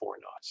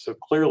 knots. So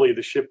clearly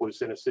the ship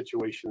was in a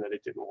situation that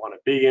it didn't want to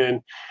be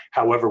in.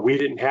 However, we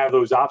didn't have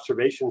those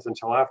observations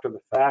until after the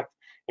fact.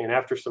 And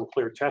after some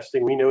clear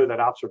testing, we know that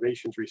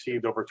observations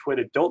received over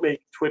Twitter don't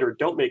make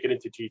it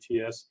into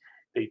GTS.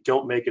 They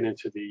don't make it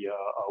into the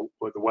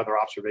weather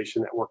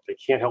observation network. They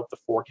can't help the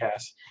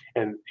forecast,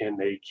 and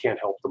they can't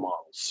help the models.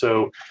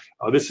 So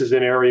this is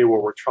an area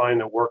where we're trying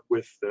to work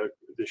with the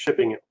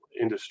shipping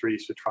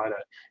industries to try to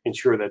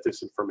ensure that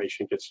this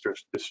information gets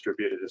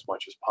distributed as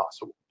much as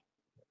possible.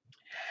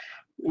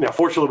 Now,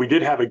 fortunately, we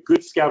did have a good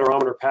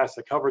scatterometer pass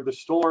that covered the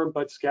storm,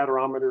 but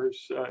scatterometers,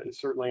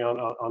 certainly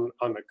on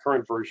the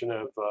current version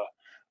of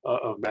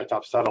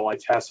METOP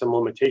satellites, has some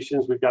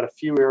limitations. We've got a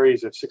few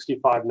areas of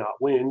 65 knot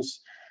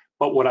winds,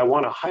 but what I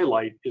want to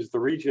highlight is the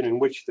region in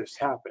which this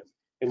happened.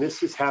 And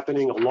this is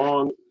happening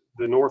along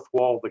the north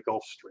wall of the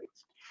Gulf Stream.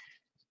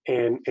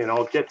 And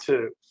I'll get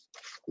to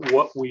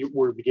what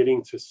we're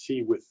beginning to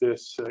see with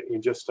this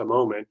in just a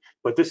moment.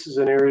 But this is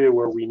an area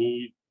where we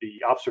need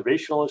the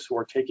observationalists who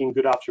are taking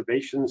good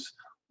observations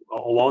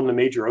along the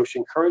major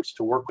ocean currents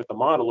to work with the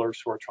modelers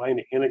who are trying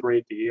to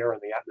integrate the air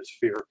and the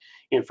atmosphere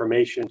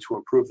information to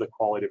improve the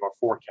quality of our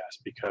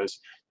forecast, because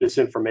this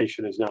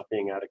information is not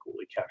being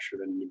adequately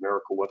captured in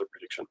numerical weather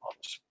prediction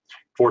models.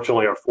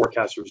 Fortunately, our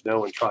forecasters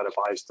know and try to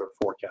bias their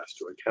forecast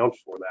to account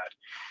for that.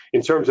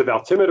 In terms of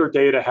altimeter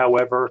data,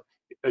 however,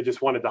 I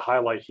just wanted to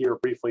highlight here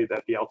briefly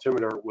that the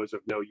altimeter was of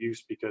no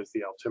use because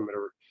the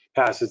altimeter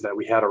passes that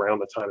we had around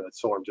the time of that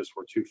storm just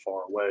were too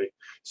far away.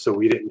 So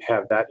we didn't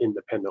have that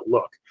independent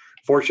look.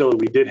 Fortunately,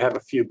 we did have a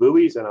few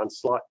buoys and on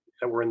slide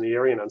that were in the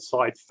area, and on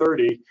slide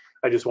 30,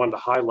 I just wanted to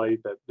highlight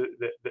that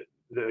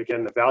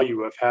again, the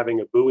value of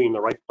having a buoy in the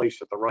right place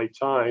at the right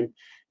time.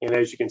 And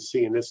as you can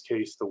see in this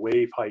case, the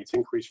wave heights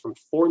increased from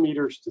 4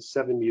 meters to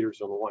 7 meters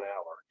in 1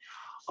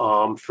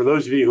 hour. For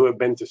those of you who have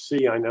been to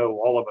sea, I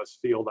know all of us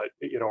feel that,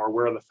 are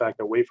aware of the fact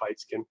that wave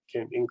heights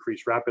can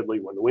increase rapidly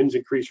when the winds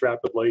increase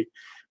rapidly.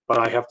 But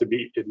I have to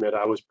admit,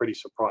 I was pretty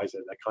surprised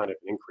at that kind of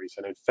increase.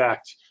 And in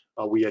fact,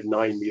 we had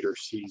 9-meter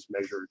seas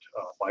measured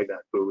by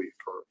that buoy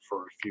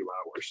for a few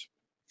hours.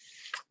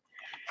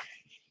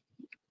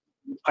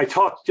 I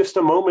talked just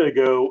a moment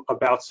ago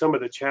about some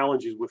of the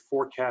challenges with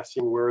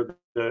forecasting where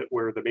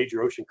the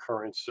major ocean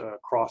currents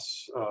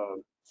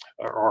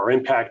are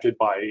impacted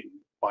by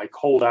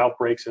cold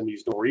outbreaks and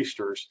these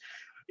nor'easters.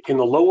 In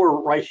the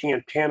lower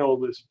right-hand panel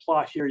of this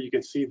plot here, you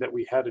can see that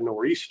we had a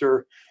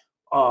nor'easter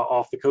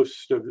off the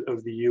coast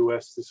of the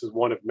U.S. This is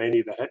one of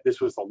many this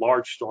was a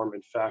large storm,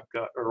 in fact,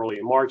 early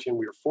in March, and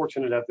we were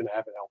fortunate enough to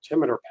have an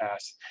altimeter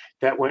pass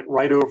that went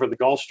right over the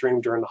Gulf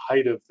Stream during the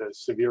height of the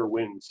severe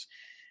winds.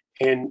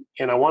 And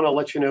I want to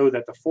let you know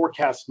that the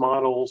forecast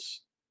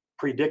models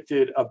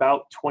predicted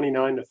about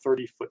 29 to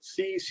 30 foot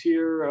seas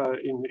here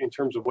in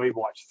terms of Wave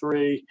Watch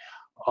 3.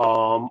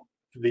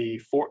 The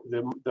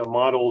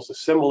models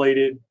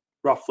assimilated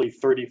roughly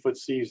 30-foot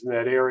seas in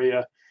that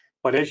area.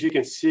 But as you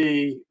can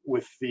see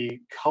with the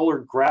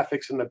colored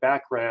graphics in the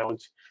background,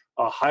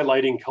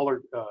 highlighting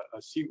colored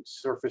sea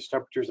surface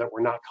temperatures that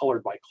were not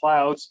colored by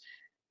clouds,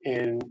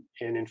 and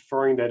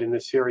inferring that in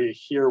this area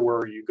here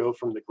where you go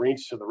from the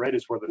greens to the red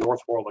is where the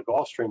north wall of the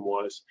Gulf Stream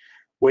was,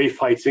 wave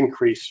heights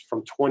increased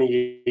from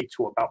 28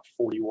 to about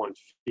 41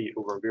 feet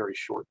over a very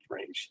short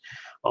range,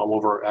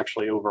 over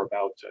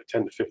about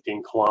 10 to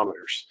 15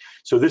 kilometers.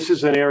 So this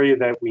is an area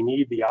that we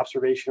need the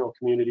observational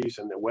communities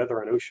and the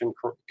weather and ocean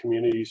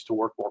communities to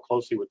work more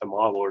closely with the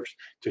modelers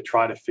to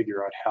try to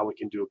figure out how we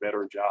can do a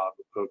better job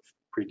of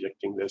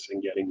predicting this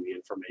and getting the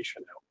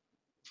information out.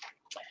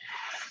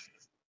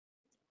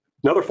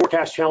 Another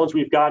forecast challenge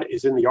we've got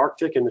is in the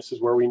Arctic, and this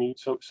is where we need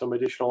some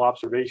additional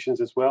observations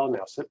as well.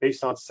 Now,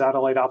 based on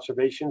satellite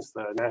observations,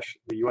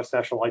 the U.S.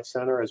 National Ice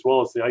Center, as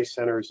well as the ice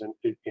centers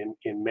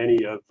in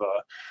many of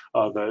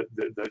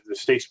the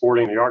states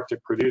bordering the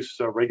Arctic, produce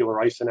regular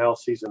ice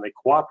analyses, and they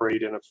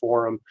cooperate in a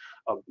forum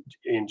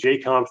in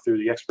JCOM through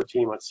the expert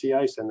team on sea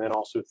ice, and then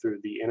also through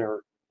the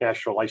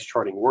International Ice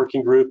Charting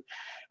Working Group.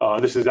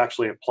 This is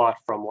actually a plot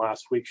from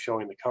last week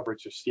showing the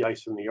coverage of sea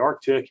ice in the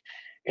Arctic.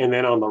 And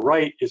then on the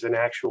right is an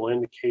actual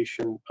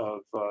indication of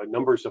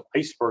numbers of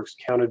icebergs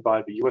counted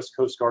by the U.S.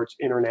 Coast Guard's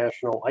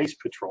International Ice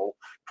Patrol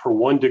per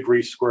 1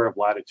 degree square of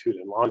latitude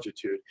and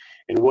longitude.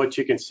 And what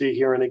you can see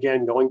here, and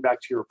again, going back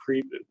to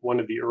one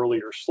of the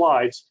earlier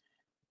slides,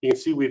 you can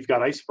see we've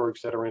got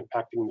icebergs that are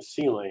impacting the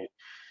sea lane.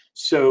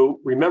 So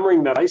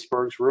remembering that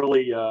icebergs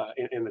really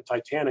in the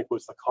Titanic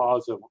was the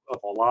cause of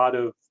a lot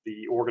of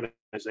the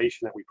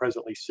organization that we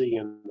presently see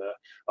in the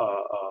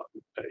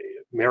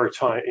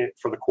maritime,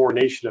 for the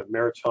coordination of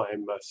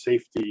maritime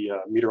safety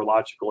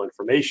meteorological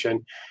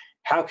information.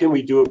 How can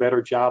we do a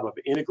better job of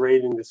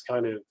integrating this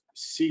kind of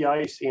sea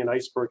ice and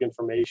iceberg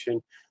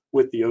information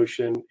with the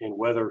ocean and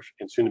weather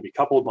and soon to be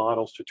coupled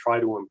models to try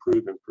to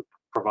improve and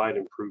provide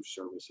improved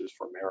services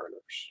for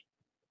mariners?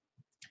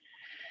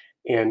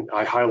 And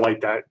I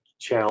highlight that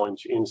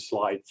challenge in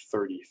slide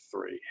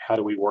 33. How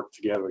do we work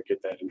together to get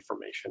that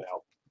information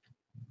out?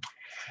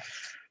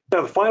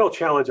 Now, the final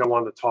challenge I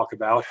wanted to talk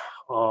about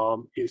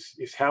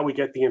is how we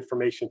get the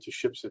information to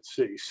ships at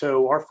sea.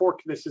 So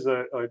this is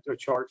a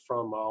chart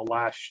from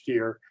last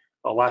year,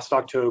 last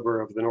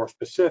October, of the North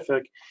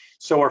Pacific.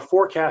 So our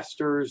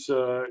forecasters,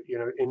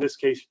 in this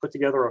case, put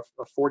together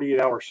a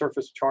 48-hour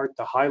surface chart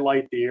to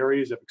highlight the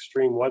areas of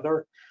extreme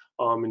weather.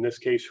 In this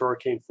case,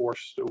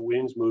 hurricane-force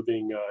winds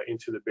moving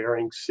into the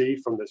Bering Sea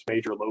from this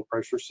major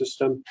low-pressure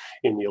system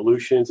in the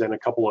Aleutians, and a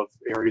couple of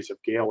areas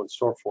of gale and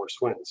storm-force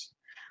winds.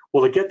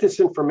 Well, to get this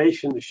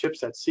information to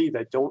ships at sea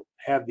that don't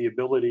have the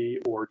ability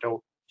or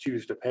don't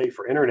choose to pay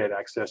for internet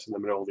access in the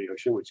middle of the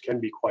ocean, which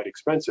can be quite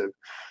expensive,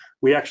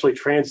 we actually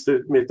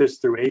transmit this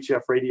through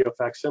HF radio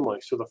facsimile.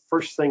 So the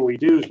first thing we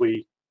do is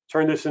we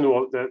turn this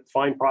into the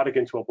fine product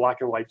into a black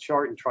and white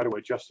chart and try to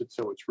adjust it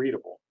so it's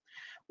readable.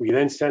 We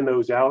then send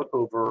those out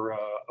over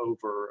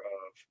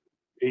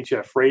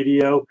HF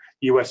radio.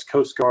 U.S.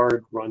 Coast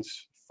Guard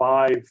runs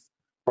 5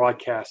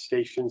 broadcast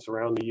stations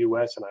around the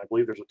U.S., and I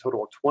believe there's a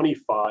total of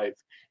 25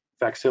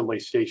 facsimile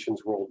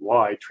stations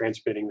worldwide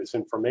transmitting this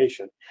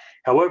information.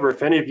 However,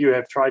 if any of you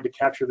have tried to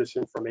capture this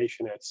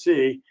information at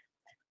sea,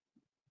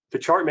 the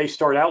chart may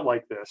start out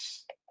like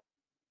this.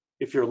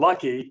 If you're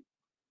lucky,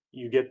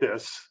 you get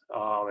this.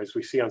 As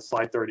we see on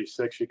slide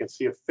 36, you can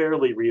see a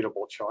fairly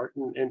readable chart,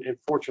 and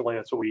fortunately,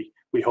 that's what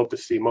we hope to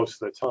see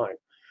most of the time.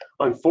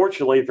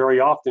 Unfortunately, very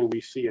often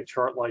we see a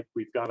chart like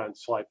we've got on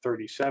slide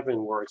 37,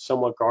 where it's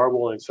somewhat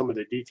garbled and some of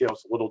the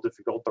details a little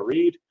difficult to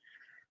read.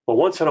 But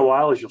once in a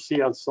while, as you'll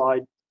see on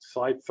slide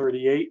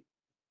 38,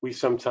 we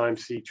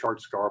sometimes see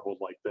charts garbled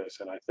like this.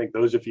 And I think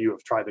those of you who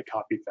have tried to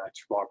copy that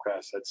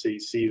broadcast at sea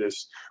see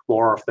this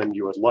more often than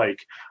you would like.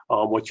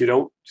 What you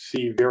don't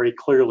see very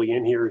clearly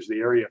in here is the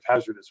area of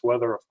hazardous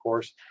weather, of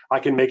course. I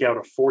can make out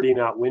a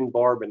 40-knot wind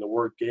barb and the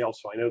word gale,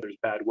 so I know there's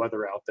bad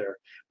weather out there,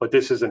 but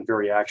this isn't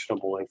very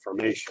actionable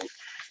information.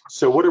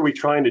 So what are we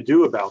trying to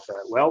do about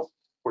that? Well,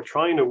 we're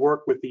trying to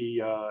work with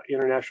the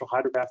International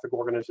Hydrographic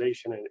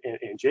Organization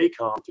and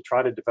JCOM to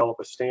try to develop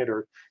a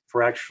standard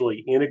for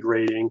actually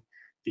integrating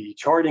the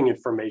charting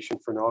information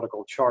for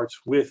nautical charts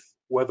with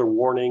weather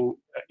warning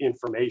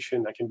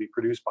information that can be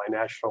produced by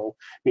National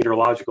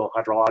Meteorological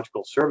and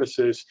Hydrological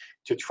Services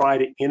to try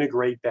to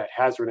integrate that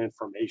hazard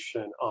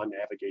information on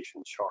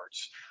navigation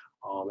charts.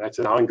 That's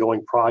an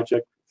ongoing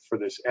project for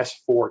this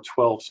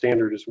S412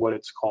 standard is what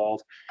it's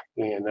called,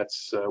 and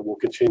that's we'll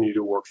continue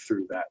to work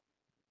through that.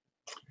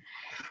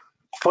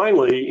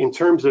 Finally, in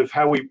terms of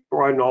how we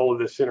broaden all of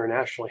this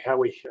internationally, how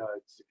we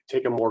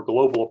take a more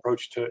global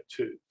approach to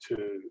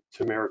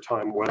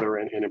maritime weather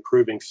and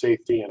improving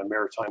safety in a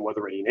maritime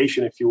weather-ready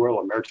nation, if you will,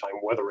 a maritime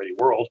weather-ready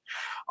world,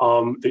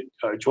 the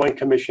Joint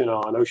Commission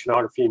on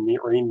Oceanography and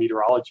Marine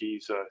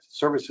Meteorology's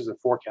Services and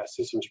Forecast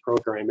Systems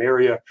Program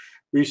area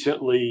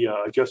recently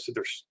adjusted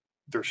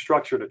their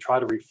structure to try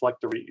to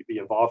reflect the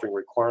evolving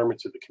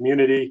requirements of the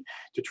community,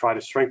 to try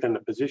to strengthen the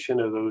position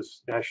of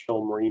those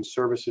national marine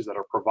services that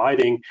are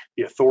providing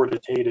the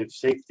authoritative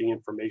safety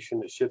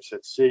information to ships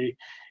at sea,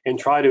 and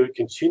try to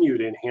continue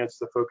to enhance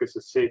the focus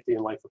of safety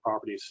and life of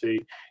property at sea,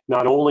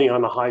 not only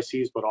on the high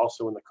seas, but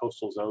also in the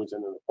coastal zones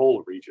and in the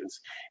polar regions,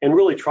 and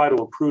really try to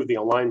improve the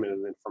alignment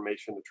of the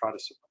information to try to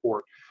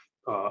support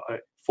a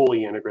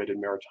fully integrated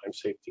maritime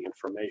safety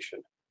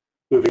information.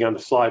 Moving on to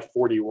slide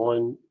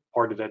 41,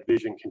 part of that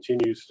vision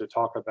continues to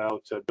talk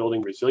about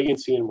building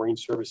resiliency in marine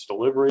service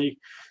delivery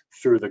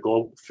through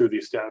the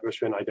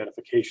establishment,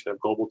 identification of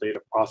global data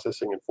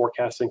processing and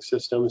forecasting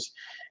systems,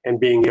 and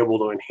being able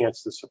to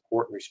enhance the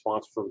support and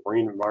response for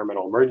marine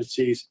environmental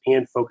emergencies,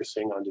 and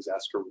focusing on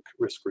disaster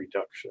risk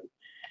reduction.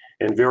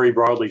 And very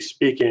broadly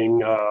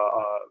speaking,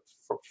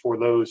 for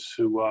those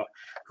who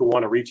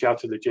want to reach out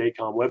to the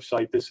JCOM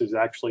website, this is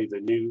actually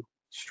the new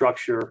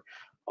structure.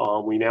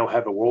 We now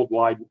have a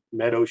worldwide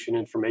Med-Ocean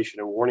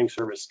Information and Warning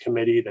Service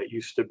Committee that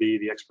used to be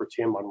the expert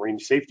team on marine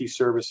safety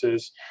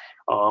services.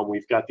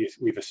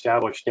 We've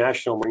established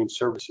national marine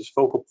services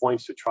focal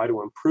points to try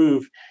to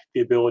improve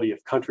the ability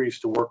of countries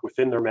to work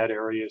within their med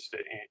areas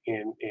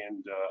and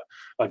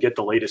get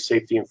the latest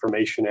safety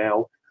information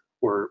out.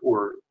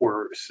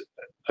 We're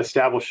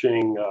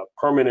establishing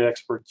permanent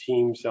expert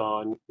teams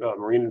on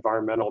marine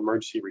environmental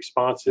emergency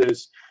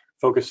responses,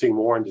 focusing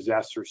more on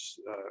disasters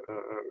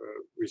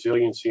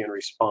resiliency and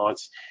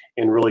response,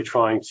 and really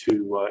trying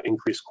to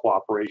increase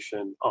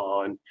cooperation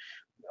on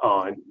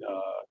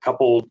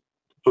coupled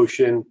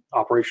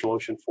operational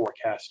ocean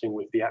forecasting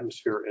with the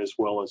atmosphere, as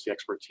well as the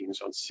expert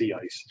teams on sea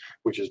ice,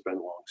 which has been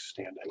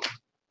long-standing.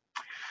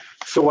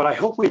 So what I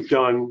hope we've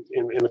done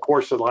in the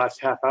course of the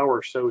last half hour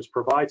or so is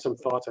provide some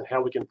thoughts on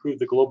how we can improve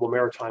the global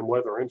maritime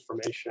weather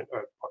information,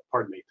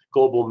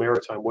 global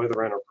maritime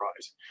weather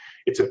enterprise.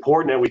 It's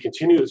important that we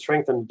continue to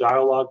strengthen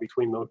dialogue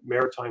between the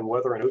maritime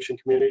weather and ocean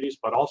communities,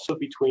 but also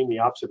between the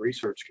ops and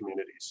research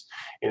communities.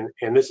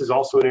 And this is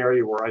also an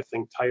area where I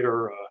think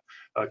tighter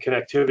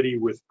connectivity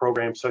with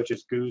programs such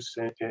as GOOSE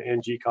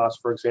and GCOS,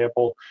 for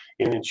example,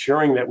 in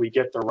ensuring that we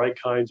get the right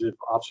kinds of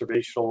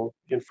observational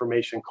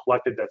information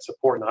collected that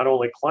support not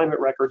only climate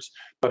records,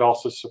 but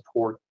also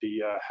support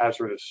the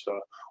hazardous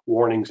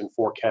warnings and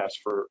forecasts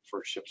for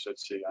ships at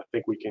sea. I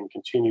think we can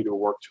continue to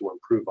work to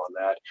improve on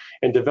that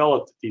and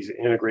develop these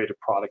integrated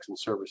products and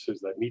services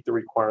that meet the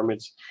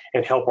requirements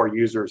and help our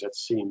users at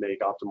sea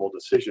make optimal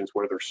decisions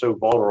where they're so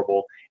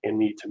vulnerable and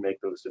need to make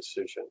those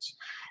decisions.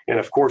 And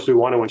of course, we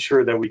want to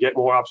ensure that we get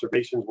more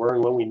observations where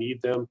and when we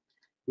need them.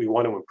 We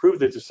want to improve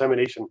the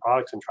dissemination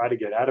products and try to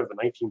get out of the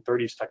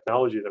 1930s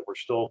technology that we're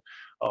still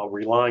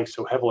relying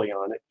so heavily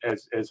on,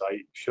 as I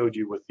showed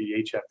you with the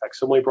HF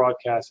facsimile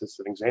broadcast as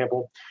an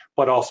example.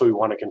 But also we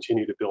want to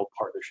continue to build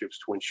partnerships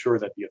to ensure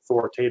that the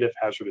authoritative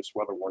hazardous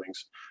weather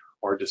warnings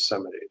are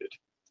disseminated.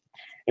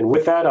 And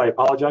with that, I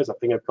apologize. I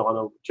think I've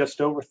gone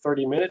just over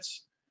 30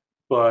 minutes,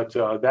 but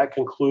that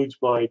concludes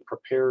my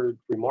prepared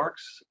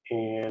remarks.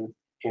 And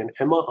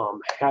Emma,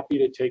 I'm happy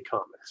to take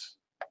comments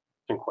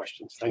and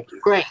questions. Thank you.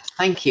 Great,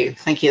 thank you.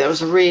 Thank you. That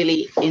was a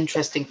really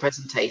interesting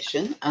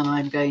presentation, and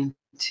I'm going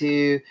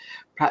to,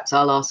 perhaps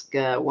I'll ask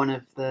one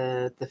of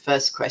the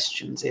first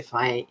questions, if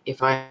I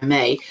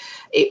may.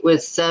 It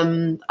was,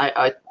 I'm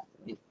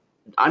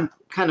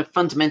kind of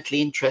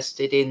fundamentally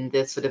interested in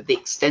the sort of the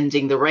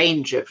extending the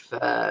range of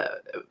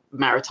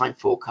maritime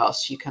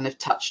forecasts. You kind of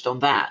touched on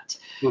that,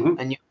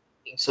 and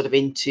you're sort of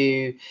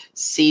into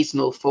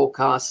seasonal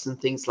forecasts and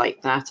things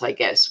like that, I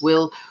guess.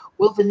 Will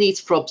the needs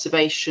for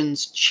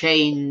observations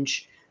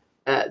change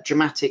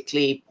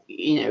dramatically?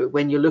 You know,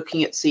 when you're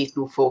looking at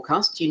seasonal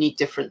forecasts, do you need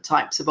different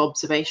types of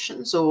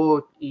observations, or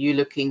are you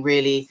looking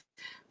really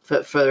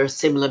for a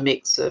similar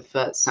mix of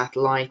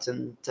satellite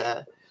and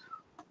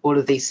all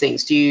of these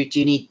things? Do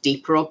you need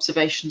deeper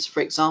observations,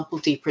 for example,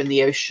 deeper in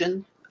the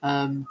ocean,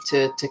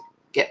 to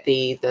get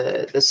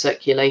the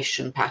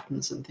circulation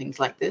patterns and things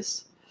like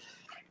this?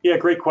 Yeah,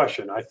 great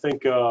question. I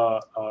think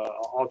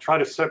I'll try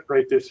to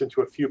separate this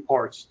into a few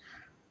parts.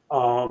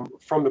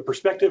 From the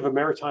perspective of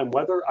maritime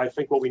weather, I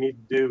think what we need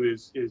to do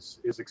is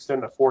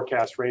extend the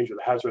forecast range of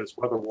the hazardous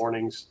weather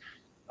warnings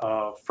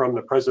from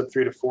the present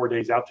 3 to 4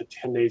 days out to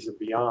 10 days and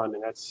beyond,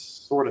 and that's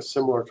sort of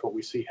similar to what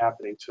we see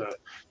happening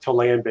to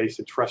land-based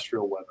and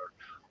terrestrial weather.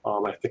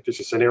 I think this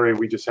is an area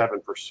we just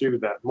haven't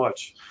pursued that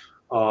much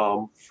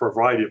for a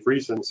variety of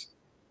reasons.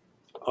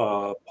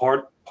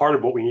 Part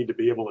of what we need to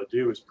be able to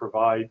do is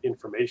provide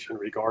information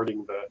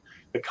regarding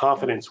the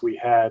confidence we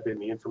have in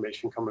the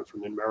information coming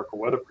from the numerical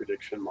weather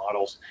prediction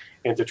models,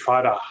 and to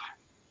try to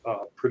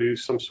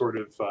produce some sort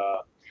of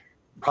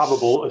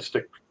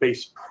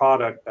probabilistic-based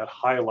product that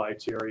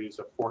highlights areas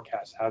of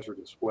forecast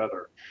hazardous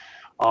weather.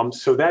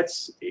 So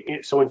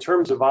in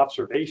terms of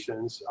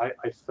observations,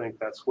 I think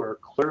that's where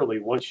clearly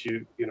once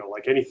you know,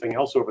 like anything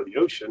else over the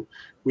ocean,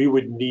 we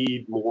would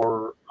need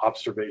more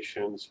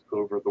observations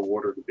over the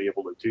water to be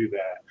able to do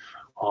that.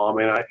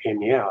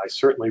 Yeah, I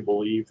certainly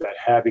believe that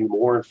having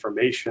more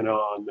information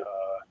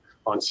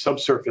on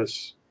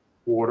subsurface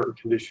water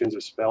conditions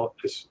as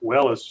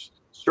well as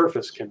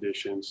surface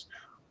conditions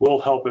will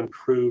help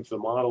improve the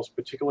models,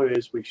 particularly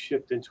as we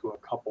shift into a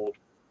coupled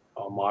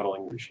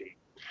modeling regime.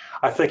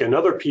 I think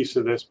another piece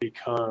of this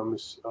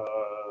becomes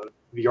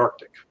the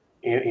Arctic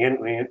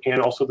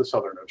and also the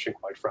Southern Ocean,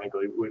 quite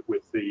frankly,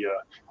 with the,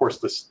 of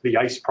course, the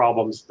ice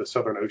problems. The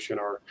Southern Ocean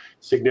are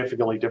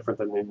significantly different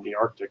than in the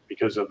Arctic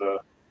because of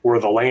where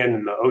the land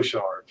and the ocean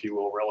are, if you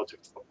will,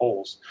 relative to the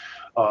poles.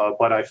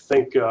 But I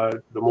think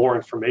the more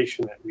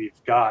information that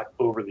we've got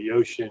over the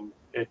ocean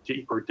at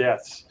deeper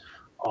depths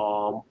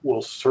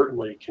will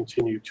certainly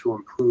continue to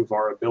improve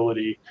our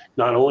ability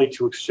not only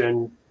to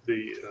extend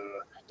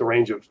the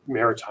range of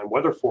maritime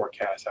weather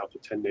forecasts out to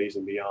 10 days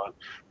and beyond,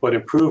 but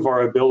improve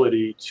our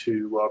ability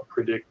to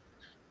predict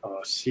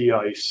sea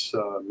ice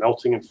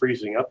melting and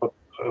freezing up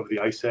of the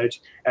ice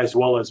edge, as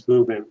well as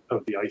movement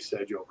of the ice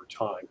edge over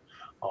time.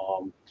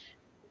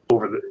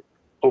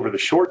 Over the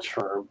short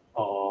term,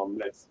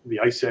 the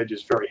ice edge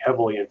is very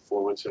heavily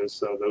influenced,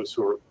 as those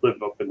who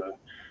live up in the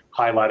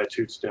high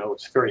latitudes know,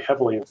 it's very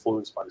heavily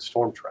influenced by the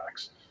storm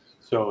tracks.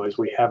 So as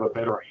we have a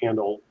better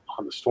handle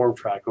on the storm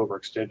track over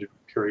extended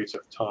periods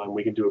of time,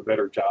 we can do a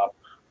better job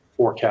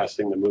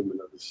forecasting the movement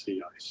of the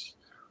sea ice.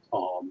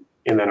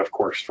 And then, of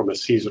course, from a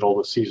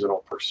seasonal to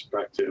seasonal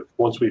perspective,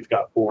 once we've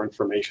got more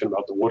information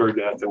about the water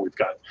depth and we've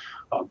got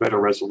better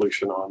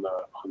resolution on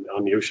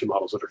the ocean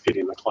models that are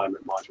feeding the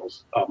climate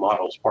models,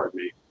 pardon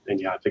me, and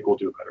yeah, I think we'll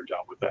do a better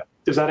job with that.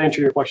 Does that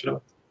answer your question,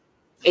 Emma?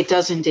 It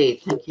does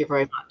indeed. Thank you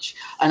very much.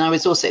 And I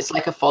was also, it's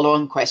like a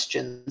follow-on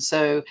question.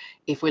 So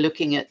if we're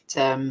looking at,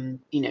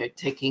 you know,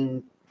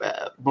 taking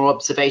more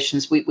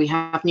observations, we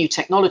have new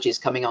technologies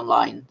coming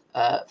online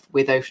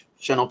with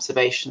ocean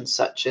observations,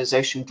 such as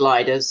ocean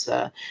gliders.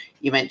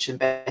 You mentioned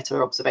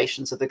better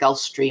observations of the Gulf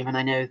Stream, and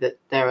I know that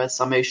there are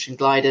some ocean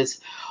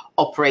gliders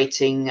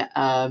operating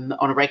on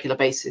a regular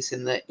basis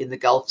in the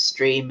Gulf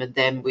Stream, and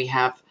then we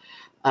have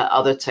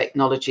other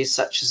technologies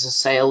such as a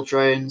sail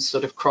drone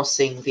sort of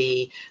crossing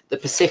the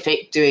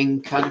Pacific,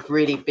 doing kind of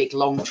really big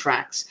long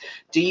tracks.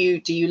 Do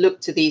you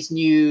look to these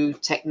new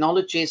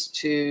technologies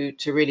to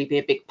really be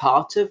a big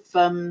part of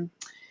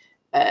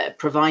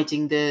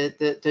providing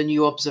the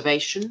new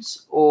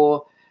observations,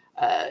 or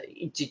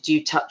do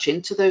you touch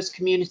into those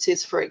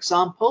communities, for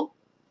example?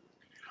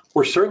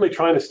 We're certainly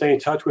trying to stay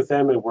in touch with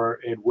them, and where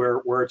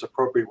it's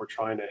appropriate, we're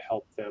trying to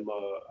help them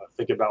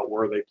think about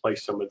where they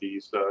place some of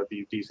these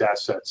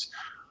assets.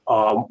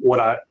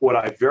 What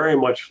I very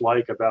much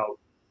like about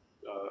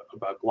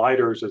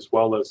gliders, as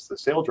well as the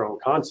sail drone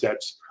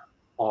concepts,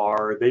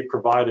 are they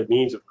provide a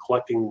means of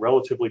collecting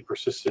relatively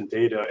persistent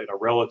data in a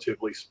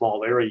relatively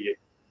small area,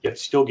 yet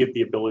still give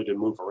the ability to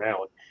move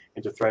around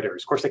into threat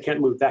areas. Of course, they can't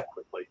move that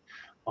quickly,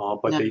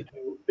 but no.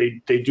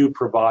 they do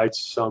provide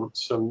some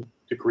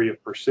degree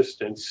of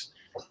persistence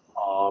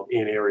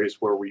in areas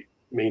where we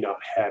may not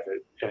have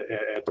it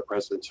at the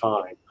present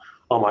time.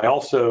 I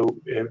also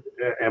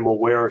am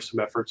aware of some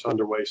efforts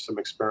underway, some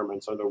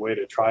experiments underway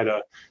to try,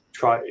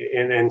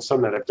 and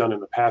some that I've done in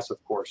the past,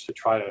 of course, to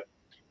try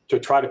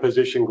to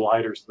position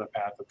gliders in the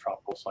path of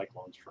tropical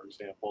cyclones, for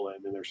example.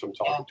 And then there's some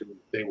talk to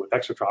doing with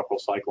extratropical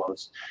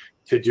cyclones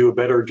to do a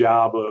better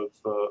job of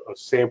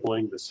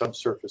sampling the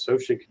subsurface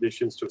ocean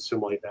conditions to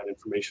assimilate that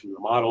information in the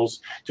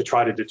models to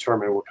try to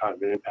determine what kind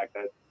of an impact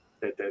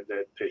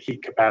the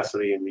heat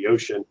capacity in the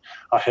ocean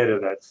ahead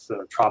of that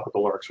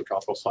tropical or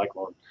extratropical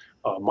cyclone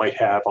might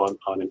have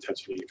on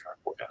intensity track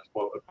forecast.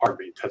 Well, pardon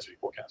me, intensity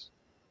forecast.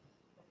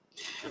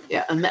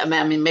 Yeah, and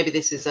I mean, maybe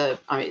this is it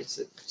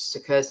just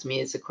occurs to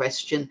me as a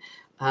question,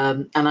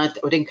 and I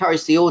would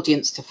encourage the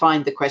audience to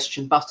find the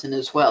question button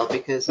as well,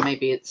 because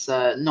maybe it's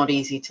not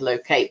easy to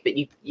locate, but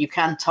you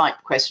can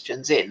type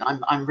questions in.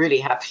 I'm really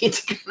happy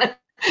to kind of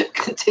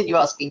continue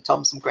asking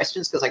Tom some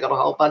questions because I got a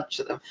whole bunch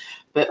of them.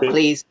 But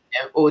please,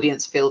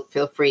 audience, feel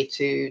free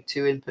to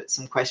input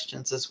some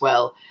questions as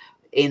well.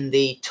 In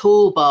the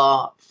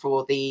toolbar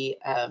for the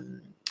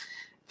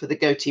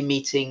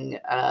GoToMeeting,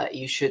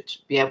 you should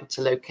be able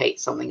to locate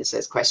something that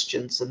says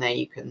questions, and there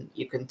you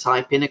can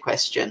type in a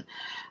question.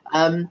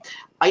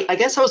 I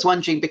guess I was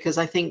wondering, because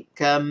I think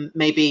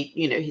maybe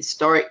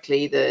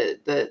historically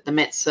the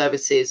Met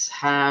services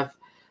have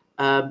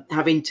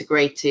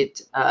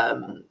integrated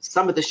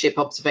some of the ship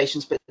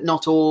observations, but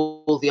not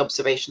all the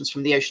observations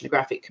from the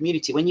oceanographic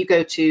community. When you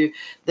go to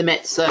the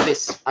Met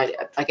Service,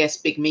 I guess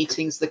big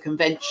meetings, the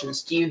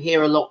conventions, do you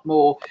hear a lot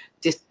more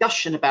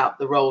discussion about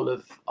the role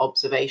of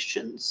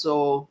observations,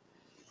 or?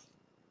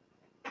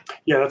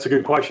 Yeah, that's a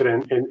good question,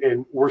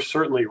 and we're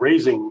certainly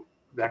raising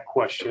that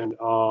question.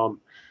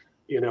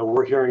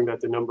 We're hearing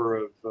that the number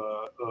of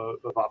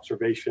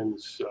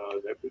observations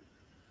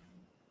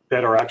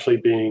that are actually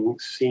being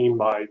seen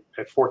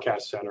at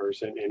forecast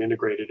centers and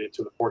integrated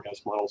into the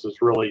forecast models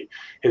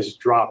has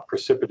dropped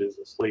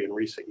precipitously in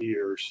recent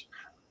years.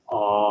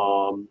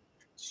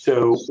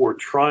 So we're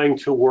trying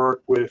to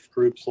work with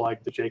groups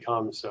like the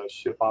JCOM's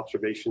ship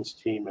observations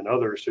team and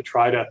others to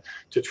try to,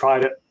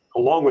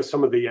 along with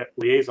some of the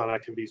liaison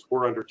activities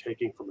we're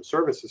undertaking from a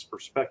services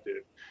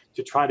perspective,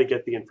 to try to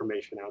get the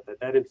information out,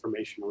 that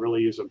information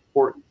really is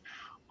important.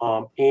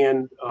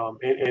 And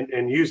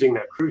using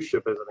that cruise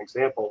ship as an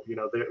example,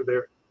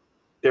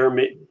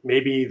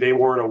 maybe they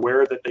weren't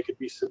aware that they could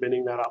be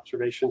submitting that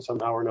observation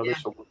somehow or another.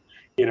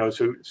 Yeah.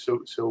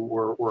 So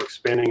we're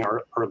expanding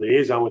our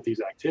liaison with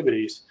these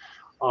activities.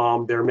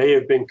 There may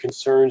have been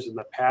concerns in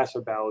the past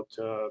about,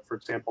 for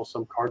example,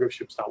 some cargo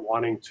ships not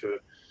wanting to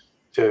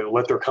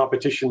let their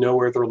competition know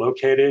where they're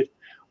located.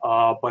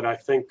 But I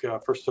think,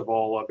 first of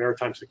all,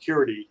 maritime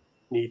security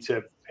needs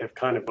have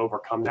kind of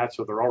overcome that,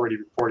 so they're already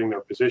reporting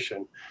their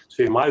position.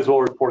 So you might as well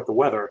report the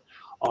weather,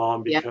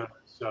 because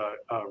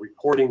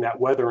reporting that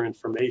weather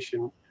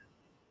information,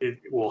 it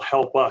will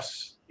help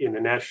us in the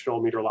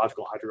National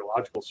Meteorological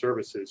Hydrological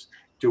Services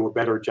do a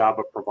better job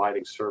of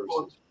providing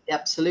services.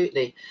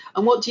 Absolutely.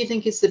 And what do you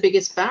think is the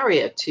biggest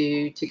barrier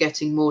to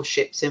getting more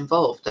ships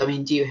involved? I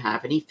mean, do you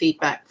have any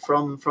feedback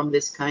from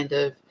this kind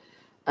of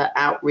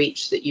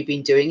outreach that you've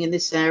been doing in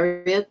this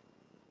area?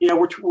 Yeah,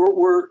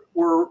 we're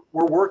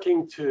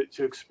working to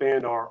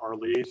expand our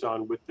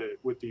liaison with the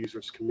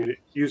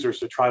users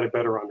to try to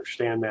better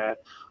understand that.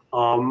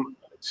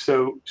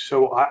 So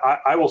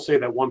I will say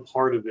that one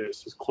part of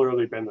this has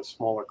clearly been the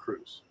smaller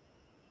crews.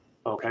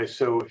 Okay,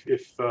 so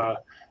if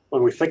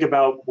when we think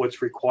about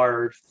what's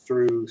required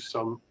through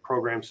some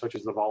programs such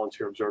as the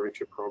Volunteer Observing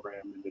Ship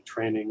Program and the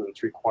training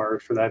that's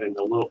required for that and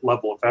the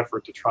level of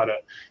effort to try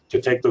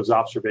to take those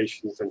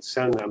observations and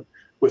send them,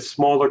 with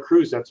smaller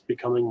crews, that's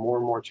becoming more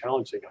and more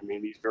challenging. I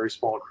mean, these very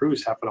small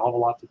crews have an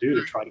awful lot to do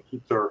to try to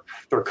keep their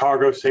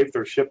cargo safe,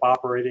 their ship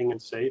operating and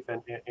safe,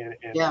 and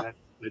that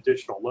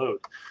additional load.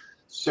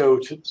 So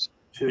to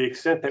the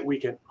extent that we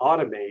can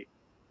automate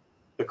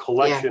the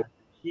collection of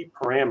key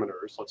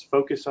parameters, let's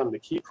focus on the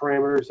key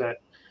parameters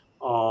that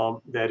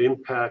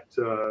impact,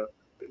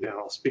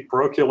 I'll speak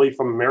parochially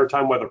from a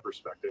maritime weather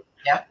perspective.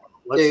 Yeah.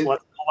 Let's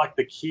collect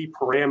the key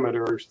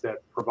parameters that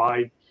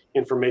provide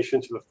information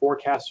to the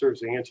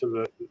forecasters and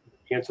to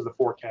the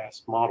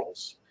forecast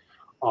models.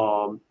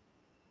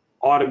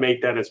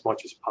 Automate that as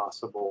much as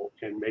possible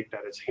and make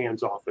that as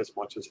hands-off as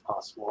much as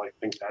possible. I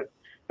think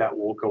that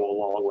will go a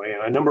long way,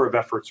 and a number of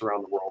efforts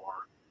around the world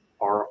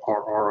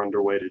are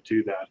underway to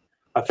do that.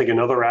 I think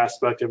another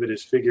aspect of it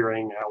is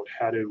figuring out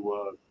how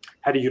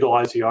to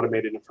utilize the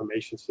automated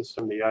information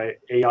system, the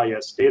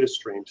AIS data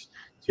streams,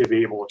 to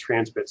be able to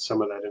transmit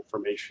some of that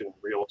information in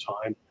real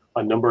time.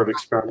 A number of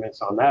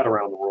experiments on that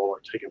around the world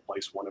are taking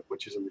place, one of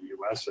which is in the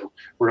US, and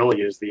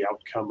really is the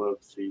outcome of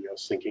the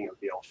sinking of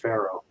the El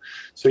Faro.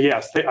 So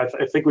yes,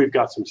 I think we've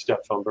got some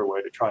steps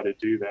underway to try to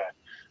do that,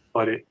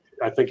 but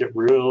I think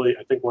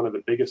one of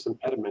the biggest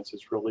impediments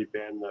has really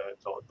been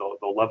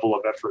the level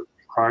of effort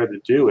required to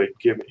do it,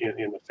 given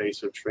in the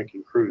face of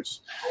shrinking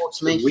crews.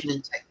 Automation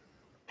and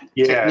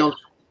technology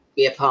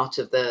be a part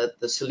of the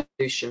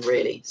solution,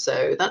 really.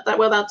 So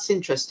that's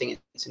interesting.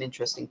 It's an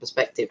interesting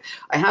perspective.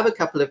 I have a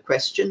couple of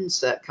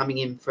questions coming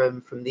in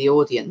from the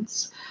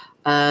audience.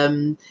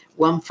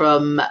 One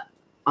from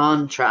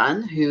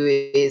Antran, who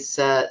is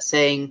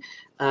saying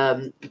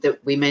that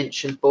we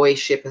mentioned buoy,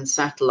 ship and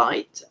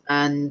satellite,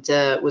 and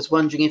was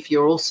wondering if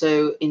you're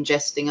also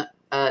ingesting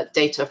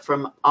data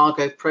from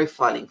Argo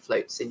profiling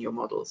floats in your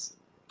models.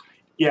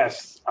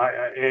 Yes,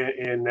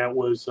 and that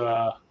was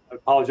I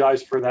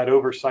apologize for that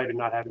oversight and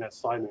not having that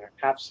slide in there.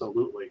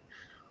 Absolutely.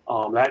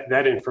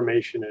 that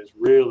information is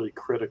really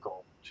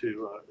critical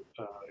to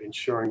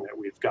ensuring that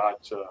we've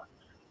got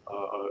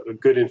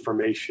good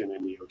information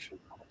in the ocean.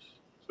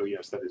 So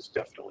yes, that is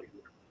definitely in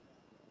there.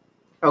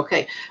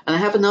 Okay, and I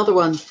have another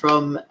one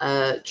from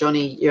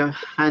Johnny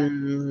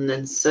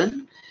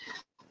Johannesson,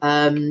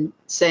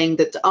 saying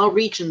that are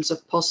regions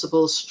of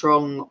possible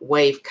strong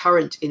wave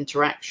current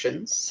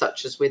interactions,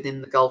 such as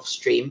within the Gulf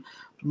Stream,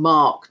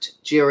 marked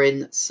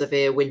during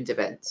severe wind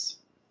events?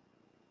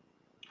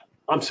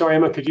 I'm sorry,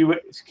 Emma, could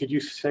you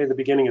say the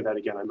beginning of that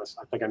again? I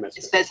think I missed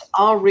it. It says,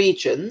 are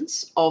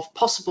regions of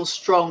possible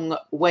strong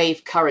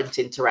wave current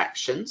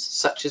interactions,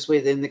 such as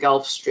within the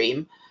Gulf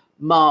Stream,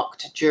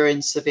 marked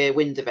during severe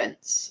wind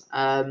events?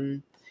 I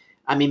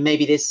mean,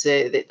 maybe this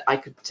that I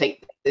could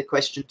take the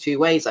question two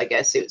ways, I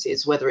guess.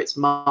 It's whether it's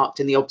marked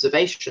in the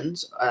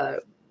observations,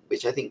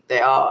 which I think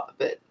they are,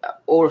 but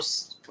or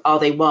are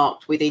they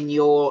marked within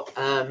your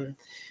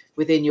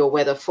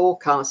weather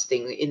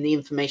forecasting in the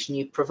information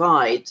you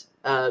provide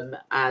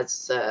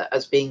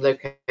as being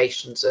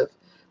locations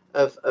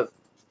of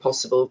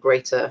possible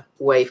greater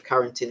wave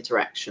current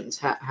interactions?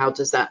 How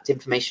does that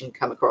information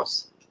come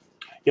across?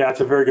 Yeah,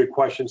 that's a very good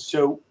question.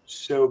 So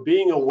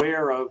being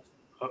aware of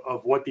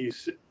what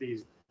these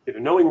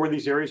knowing where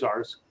these areas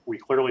are, we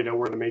clearly know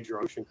where the major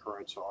ocean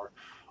currents are.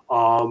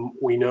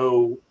 We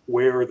know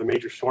where the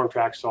major storm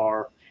tracks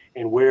are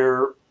and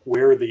where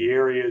the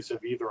areas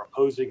of either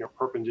opposing or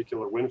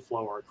perpendicular wind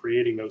flow are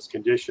creating those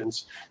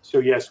conditions. So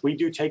yes, we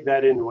do take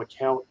that into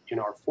account in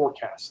our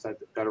forecasts that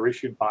are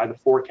issued by the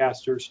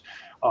forecasters,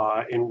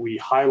 and we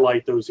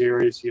highlight those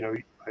areas.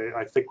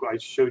 I think I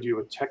showed you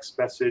a text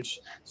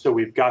message, so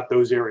we've got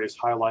those areas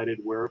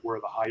highlighted where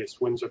the highest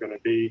winds are going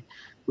to be.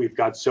 We've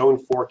got zone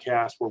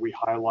forecasts where we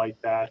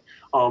highlight that,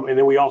 and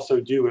then we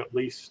also do at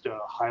least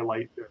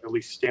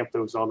stamp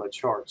those on the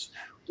charts.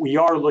 We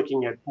are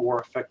looking at more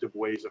effective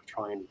ways of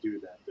trying to do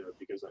that, though,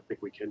 because I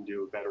think we can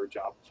do a better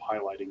job of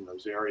highlighting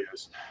those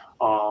areas.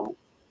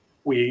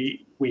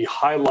 We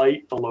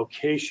highlight the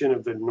location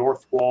of the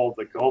north wall of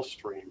the Gulf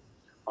Stream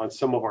on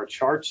some of our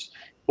charts,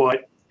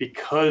 but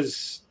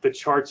because the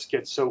charts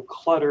get so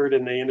cluttered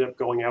and they end up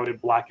going out in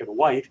black and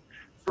white,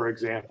 for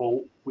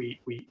example, we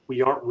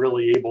aren't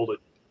really able to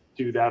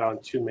do that on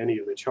too many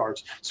of the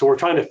charts. So we're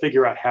trying to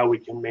figure out how we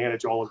can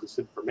manage all of this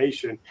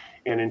information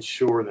and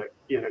ensure that,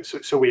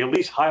 so we at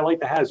least highlight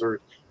the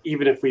hazard,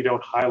 even if we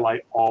don't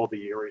highlight all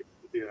the area,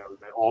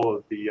 all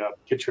of the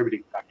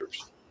contributing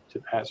factors to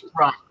the hazard.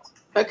 Right.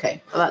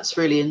 Okay. Well, that's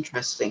really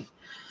interesting.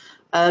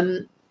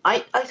 It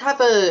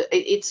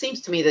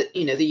seems to me that,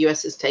 the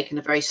US has taken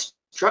a very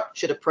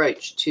structured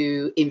approach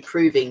to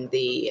improving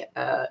the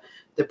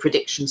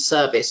prediction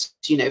service,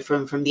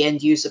 from the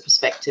end user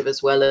perspective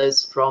as well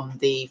as from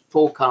the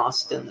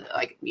forecast and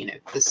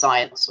the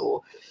science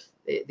or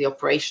the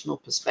operational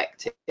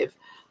perspective.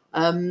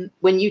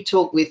 When you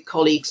talk with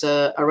colleagues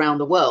around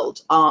the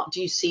world, do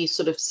you see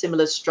sort of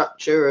similar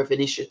structure of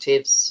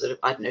initiatives, sort of,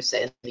 I don't know,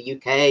 say in the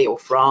UK or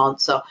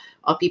France? Are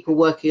people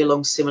working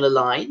along similar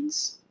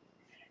lines?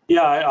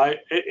 Yeah,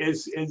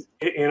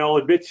 and I'll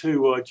admit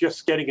to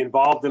just getting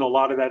involved in a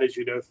lot of that, as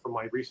you know, from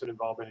my recent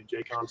involvement in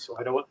JCOM. So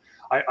I'm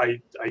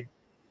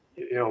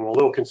a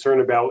little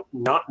concerned about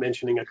not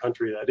mentioning a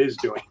country that is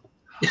doing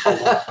a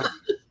lot.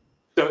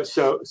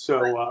 So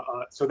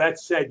that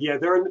said, yeah,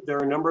 there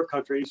are a number of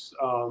countries,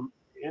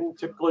 and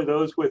typically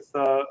those with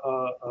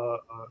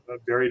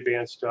very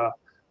advanced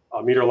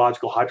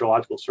meteorological,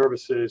 hydrological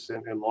services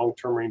and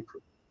long-term marine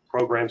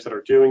programs that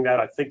are doing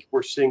that. I think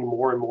we're seeing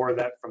more and more of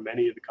that from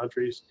many of the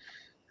countries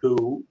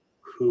who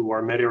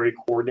are Met area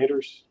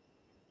coordinators,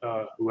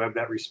 who have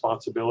that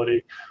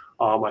responsibility.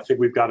 I think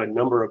we've got a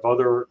number of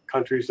other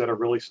countries that are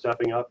really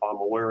stepping up.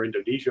 I'm aware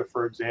Indonesia,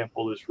 for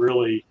example, is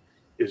really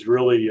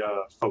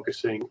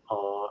focusing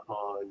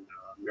on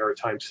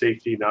maritime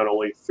safety, not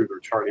only through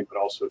their charting, but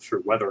also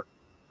through weather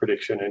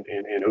prediction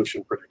and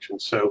ocean prediction.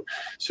 So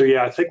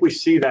yeah, I think we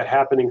see that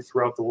happening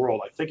throughout the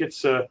world. I think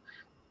it's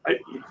I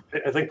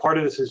think part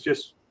of this is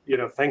just,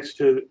 thanks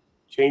to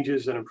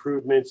changes and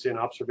improvements in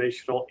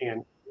observational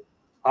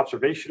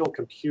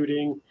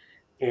computing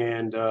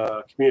and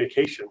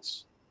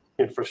communications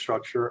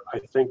infrastructure. I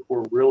think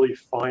we're really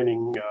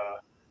finding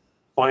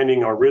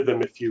our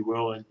rhythm, if you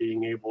will, and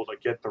being able to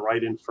get the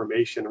right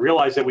information,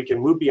 realize that we can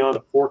move beyond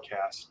the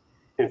forecast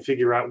and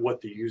figure out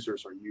what the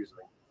users are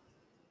using,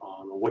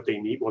 what they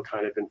need, what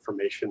kind of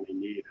information they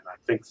need. And I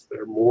think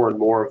there are more and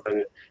more of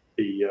the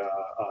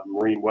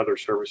marine weather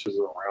services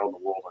around the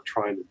world are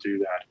trying to do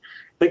that.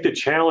 I think the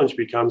challenge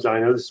becomes, and I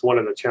know this is one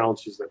of the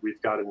challenges that we've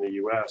got in the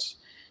US,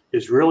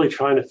 is really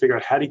trying to figure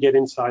out how to get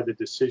inside the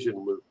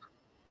decision loop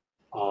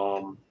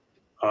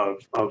of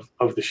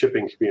the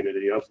shipping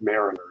community, of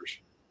mariners,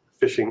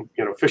 fishermen,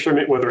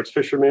 whether it's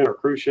fishermen or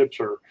cruise ships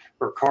or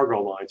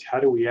cargo lines. How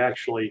do we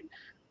actually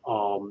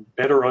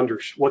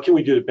what can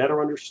we do to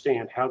better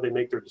understand how they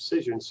make their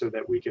decisions so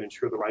that we can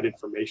ensure the right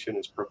information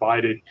is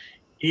provided,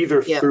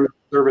 either through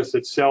the service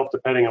itself,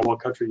 depending on what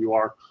country you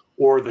are,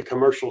 or the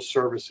commercial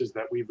services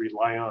that we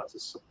rely on to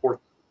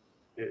support,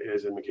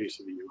 as in the case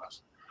of the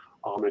US,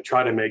 and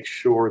try to make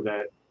sure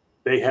that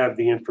they have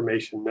the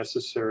information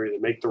necessary to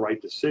make the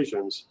right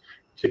decisions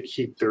to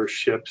keep their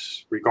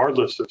ships,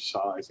 regardless of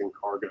size and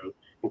cargo,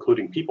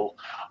 including people,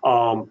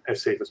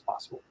 as safe as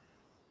possible.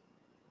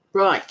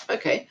 Right.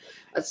 Okay.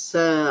 That's.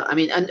 I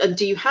mean, and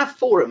do you have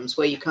forums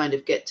where you kind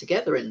of get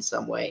together in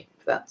some way?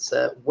 That's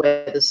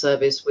weather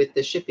service with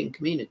the shipping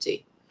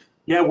community.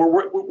 Yeah,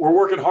 we're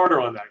working harder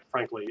on that,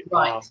 frankly.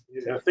 Right.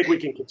 I think we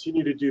can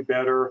continue to do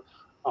better.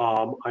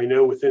 I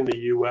know within the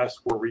U.S.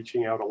 we're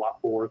reaching out a lot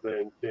more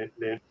than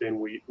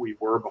we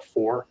were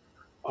before.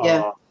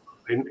 Yeah.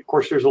 And of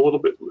course, there's a little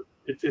bit.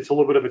 It's a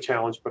little bit of a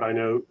challenge, but I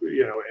know,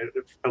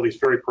 at least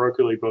very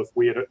parochially, both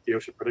we at the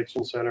Ocean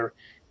Prediction Center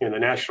and the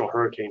National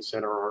Hurricane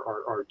Center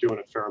are doing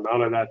a fair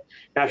amount of that.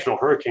 National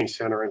Hurricane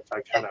Center, in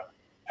fact,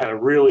 had a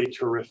really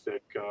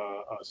terrific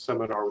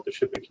seminar with the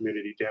shipping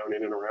community down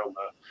in and around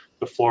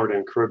the Florida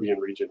and Caribbean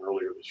region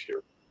earlier this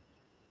year.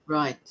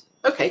 Right.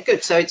 Okay.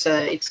 Good. So it's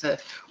a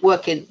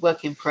work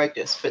in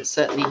progress, but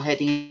certainly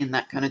heading in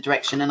that kind of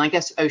direction. And I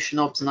guess Ocean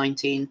Obs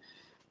 19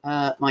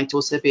 might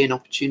also be an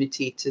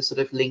opportunity to sort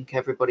of link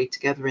everybody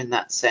together in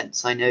that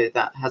sense. I know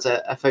that has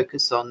a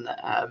focus on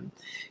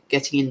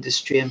getting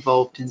industry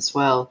involved as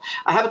well.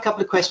 I have a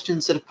couple of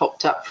questions that have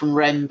popped up from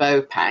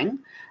Rainbow Pang,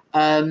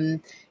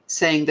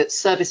 saying that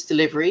service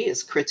delivery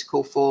is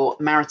critical for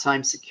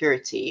maritime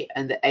security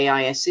and the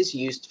AIS is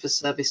used for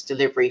service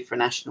delivery for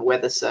national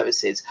weather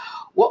services.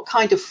 What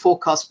kind of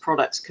forecast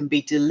products can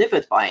be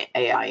delivered by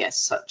AIS,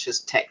 such as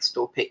text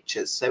or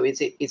pictures? So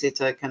is it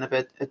a kind of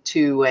a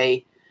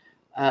two-way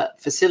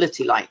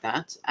facility like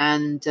that?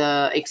 And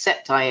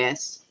except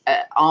IS,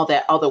 are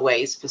there other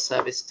ways for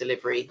service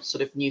delivery,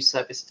 sort of new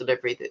service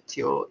delivery that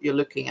you're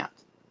looking at?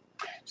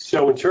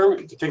 So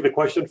to take the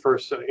question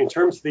first, in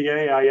terms of the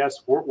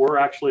AIS, we're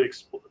actually,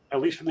 at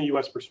least from the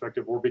U.S.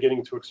 perspective, we're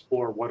beginning to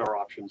explore what our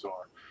options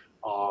are.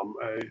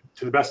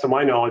 To the best of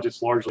my knowledge,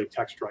 it's largely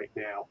text right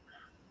now.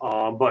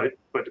 But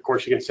of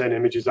course you can send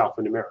images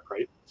alphanumeric,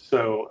 right?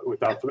 So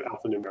without the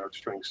alphanumeric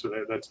string, so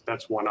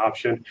that's one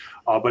option.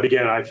 But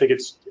again, I think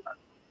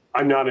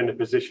I'm not in a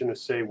position to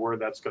say where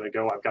that's going to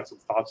go. I've got some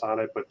thoughts on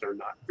it, but they're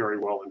not very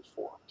well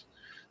informed.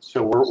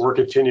 So we're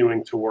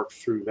continuing to work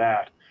through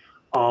that.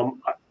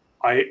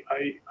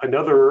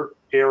 Another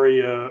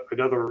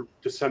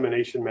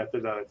dissemination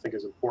method that I think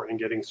is important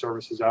in getting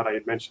services out, I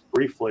had mentioned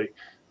briefly,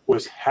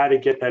 was how to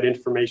get that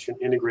information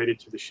integrated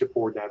to the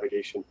shipboard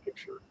navigation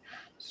picture.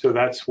 So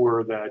that's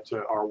where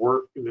our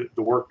work,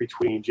 the work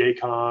between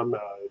JCOM,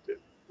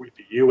 with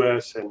the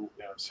U.S. and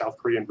South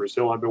Korea and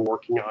Brazil have been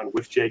working on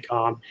with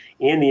JCOM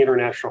and the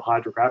International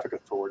Hydrographic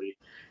Authority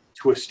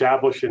to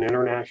establish an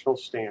international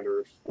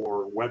standard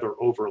for weather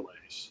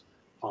overlays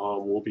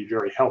will be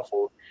very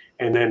helpful.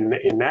 And then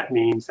that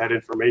means that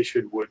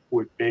information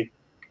would make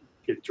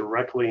it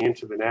directly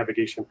into the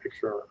navigation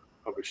picture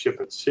of a ship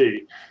at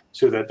sea,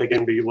 so that they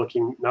can be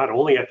looking not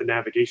only at the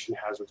navigation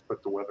hazards,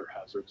 but the weather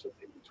hazards that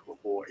they need to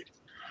avoid.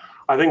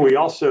 I think we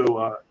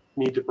also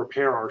need to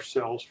prepare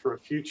ourselves for a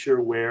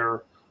future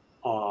where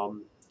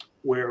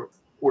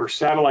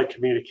satellite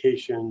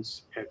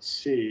communications at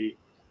sea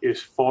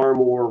is far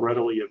more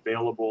readily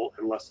available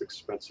and less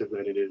expensive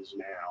than it is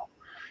now.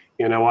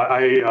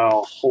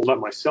 I'll hold up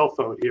my cell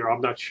phone here.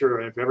 I'm not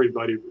sure if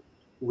everybody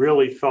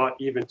really thought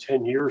even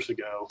 10 years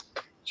ago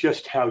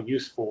just how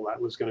useful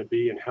that was going to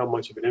be and how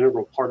much of an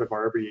integral part of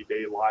our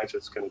everyday lives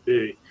it's going to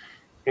be.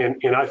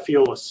 And I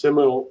feel a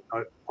similar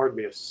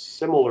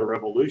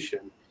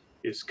revolution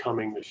is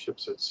coming to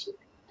ships at sea.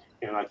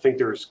 And I think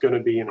there's going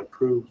to be an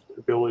improved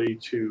ability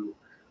to,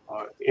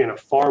 in a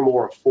far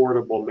more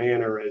affordable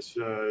manner, as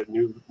the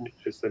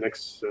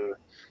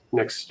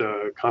next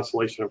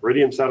constellation of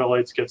Iridium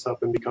satellites gets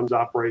up and becomes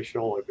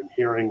operational. I've been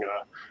hearing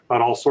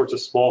about all sorts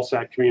of small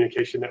sat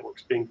communication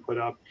networks being put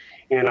up.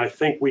 And I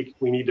think we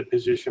need to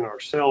position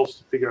ourselves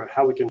to figure out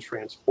how we can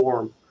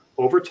transform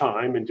over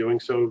time, and doing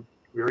so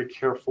very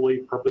carefully,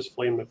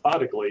 purposefully, and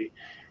methodically,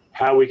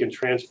 how we can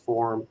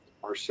transform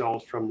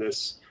ourselves from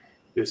this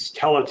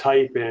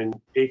teletype and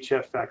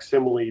HF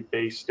facsimile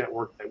based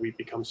network that we've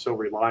become so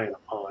reliant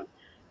upon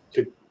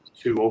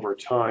to over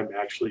time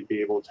actually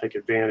be able to take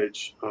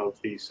advantage of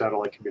the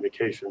satellite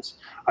communications.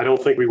 I don't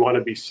think we want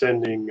to be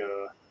sending,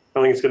 I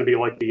don't think it's going to be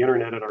like the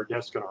internet at our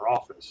desk in our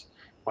office,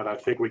 but I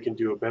think we can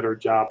do a better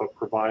job of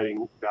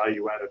providing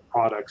value-added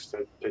products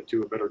that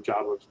do a better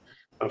job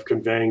of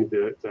conveying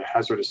the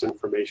hazardous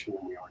information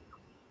than we are now.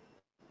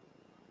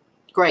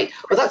 Great.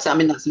 Well, that's an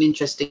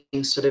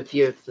interesting sort of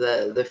view of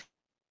the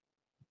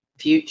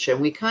future,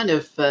 and we kind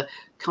of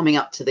coming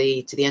up to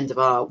the end of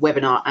our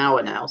webinar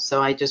hour now.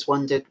 So I just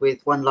wondered,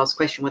 with one last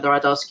question, whether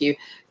I'd ask you,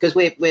 because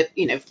we're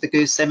the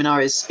Goose seminar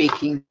is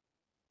speaking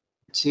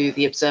to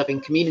the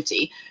observing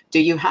community. Do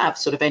you have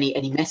sort of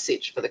any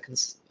message for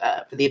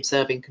the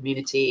observing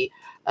community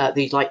that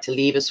you'd like to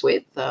leave us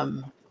with?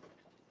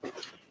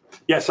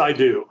 Yes, I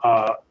do.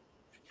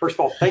 First of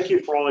all, thank you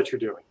for all that you're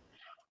doing.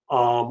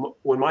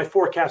 When my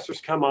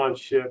forecasters come on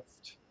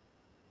shift,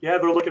 yeah,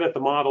 they're looking at the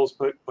models,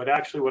 but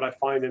actually what I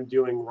find them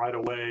doing right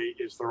away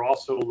is they're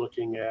also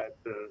looking at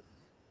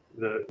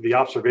the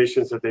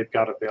observations that they've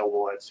got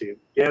available at sea.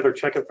 Yeah, they're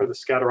checking for the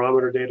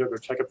scatterometer data, they're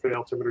checking for the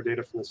altimeter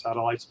data from the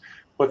satellites,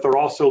 but they're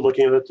also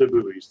looking at the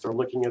buoys, they're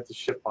looking at the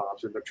ship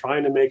bobs, and they're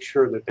trying to make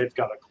sure that they've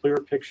got a clear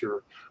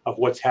picture of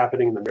what's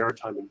happening in the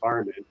maritime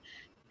environment.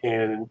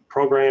 And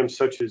programs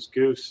such as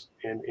Goose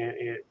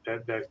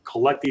that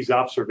collect these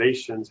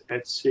observations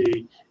at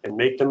sea and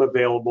make them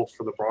available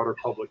for the broader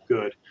public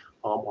good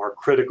are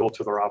critical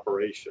to their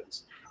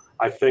operations.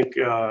 I think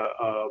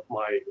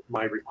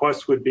my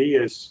request would be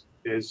as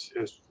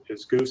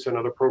Goose and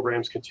other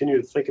programs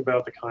continue to think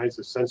about the kinds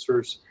of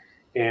sensors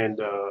and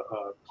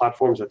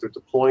platforms that they're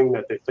deploying,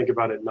 that they think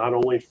about it not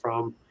only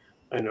from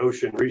an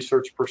ocean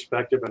research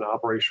perspective and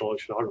operational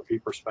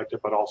oceanography perspective,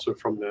 but also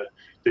from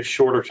the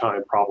shorter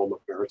time problem of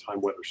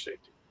maritime weather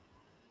safety.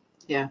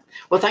 Yeah,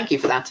 well, thank you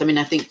for that. I mean,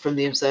 I think from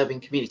the observing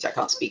community, I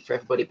can't speak for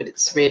everybody, but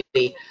it's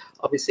really,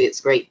 obviously,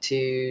 it's great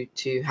to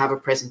have a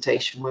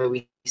presentation where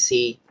we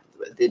see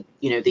the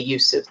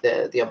use of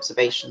the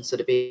observations that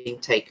are being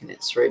taken.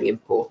 It's really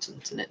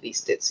important, and at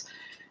least it's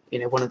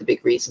one of the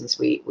big reasons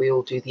we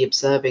all do the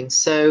observing.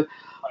 So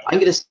I'm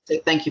going to say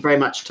thank you very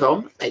much,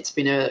 Tom. It's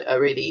been a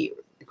really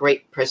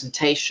great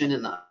presentation,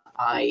 and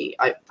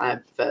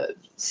I've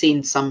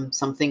seen some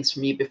things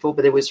from you before,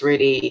 but it was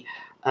really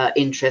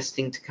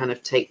interesting to kind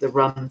of take the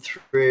run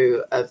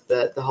through of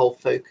the whole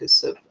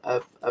focus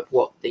of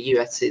what the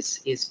US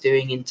is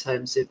doing in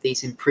terms of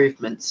these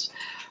improvements,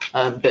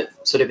 but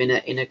sort of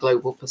in a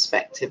global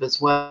perspective as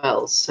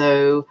well.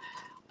 So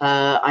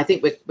I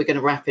think we're going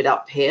to wrap it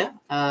up here,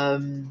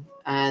 and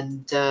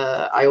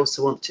I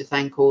also want to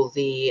thank all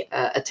the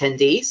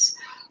attendees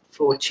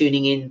for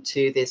tuning in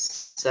to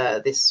this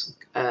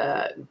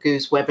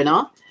Goose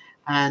webinar,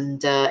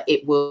 and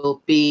it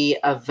will be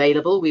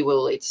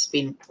available. It's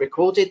been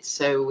recorded,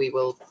 so we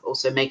will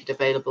also make it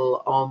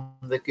available on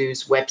the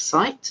Goose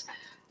website.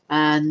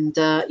 And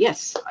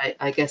yes,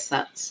 I guess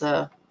that's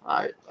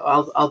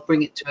I'll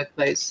bring it to a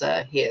close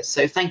here.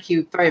 So thank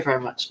you very, very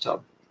much,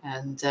 Tom,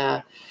 and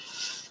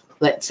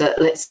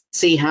let's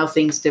see how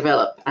things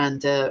develop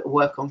and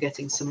work on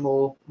getting some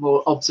more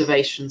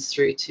observations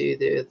through to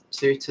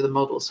the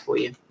models for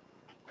you.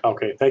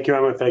 Okay, thank you,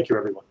 Emma. Thank you,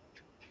 everyone.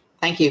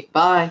 Thank you.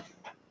 Bye.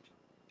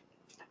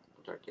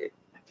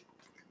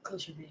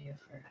 Close your video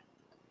for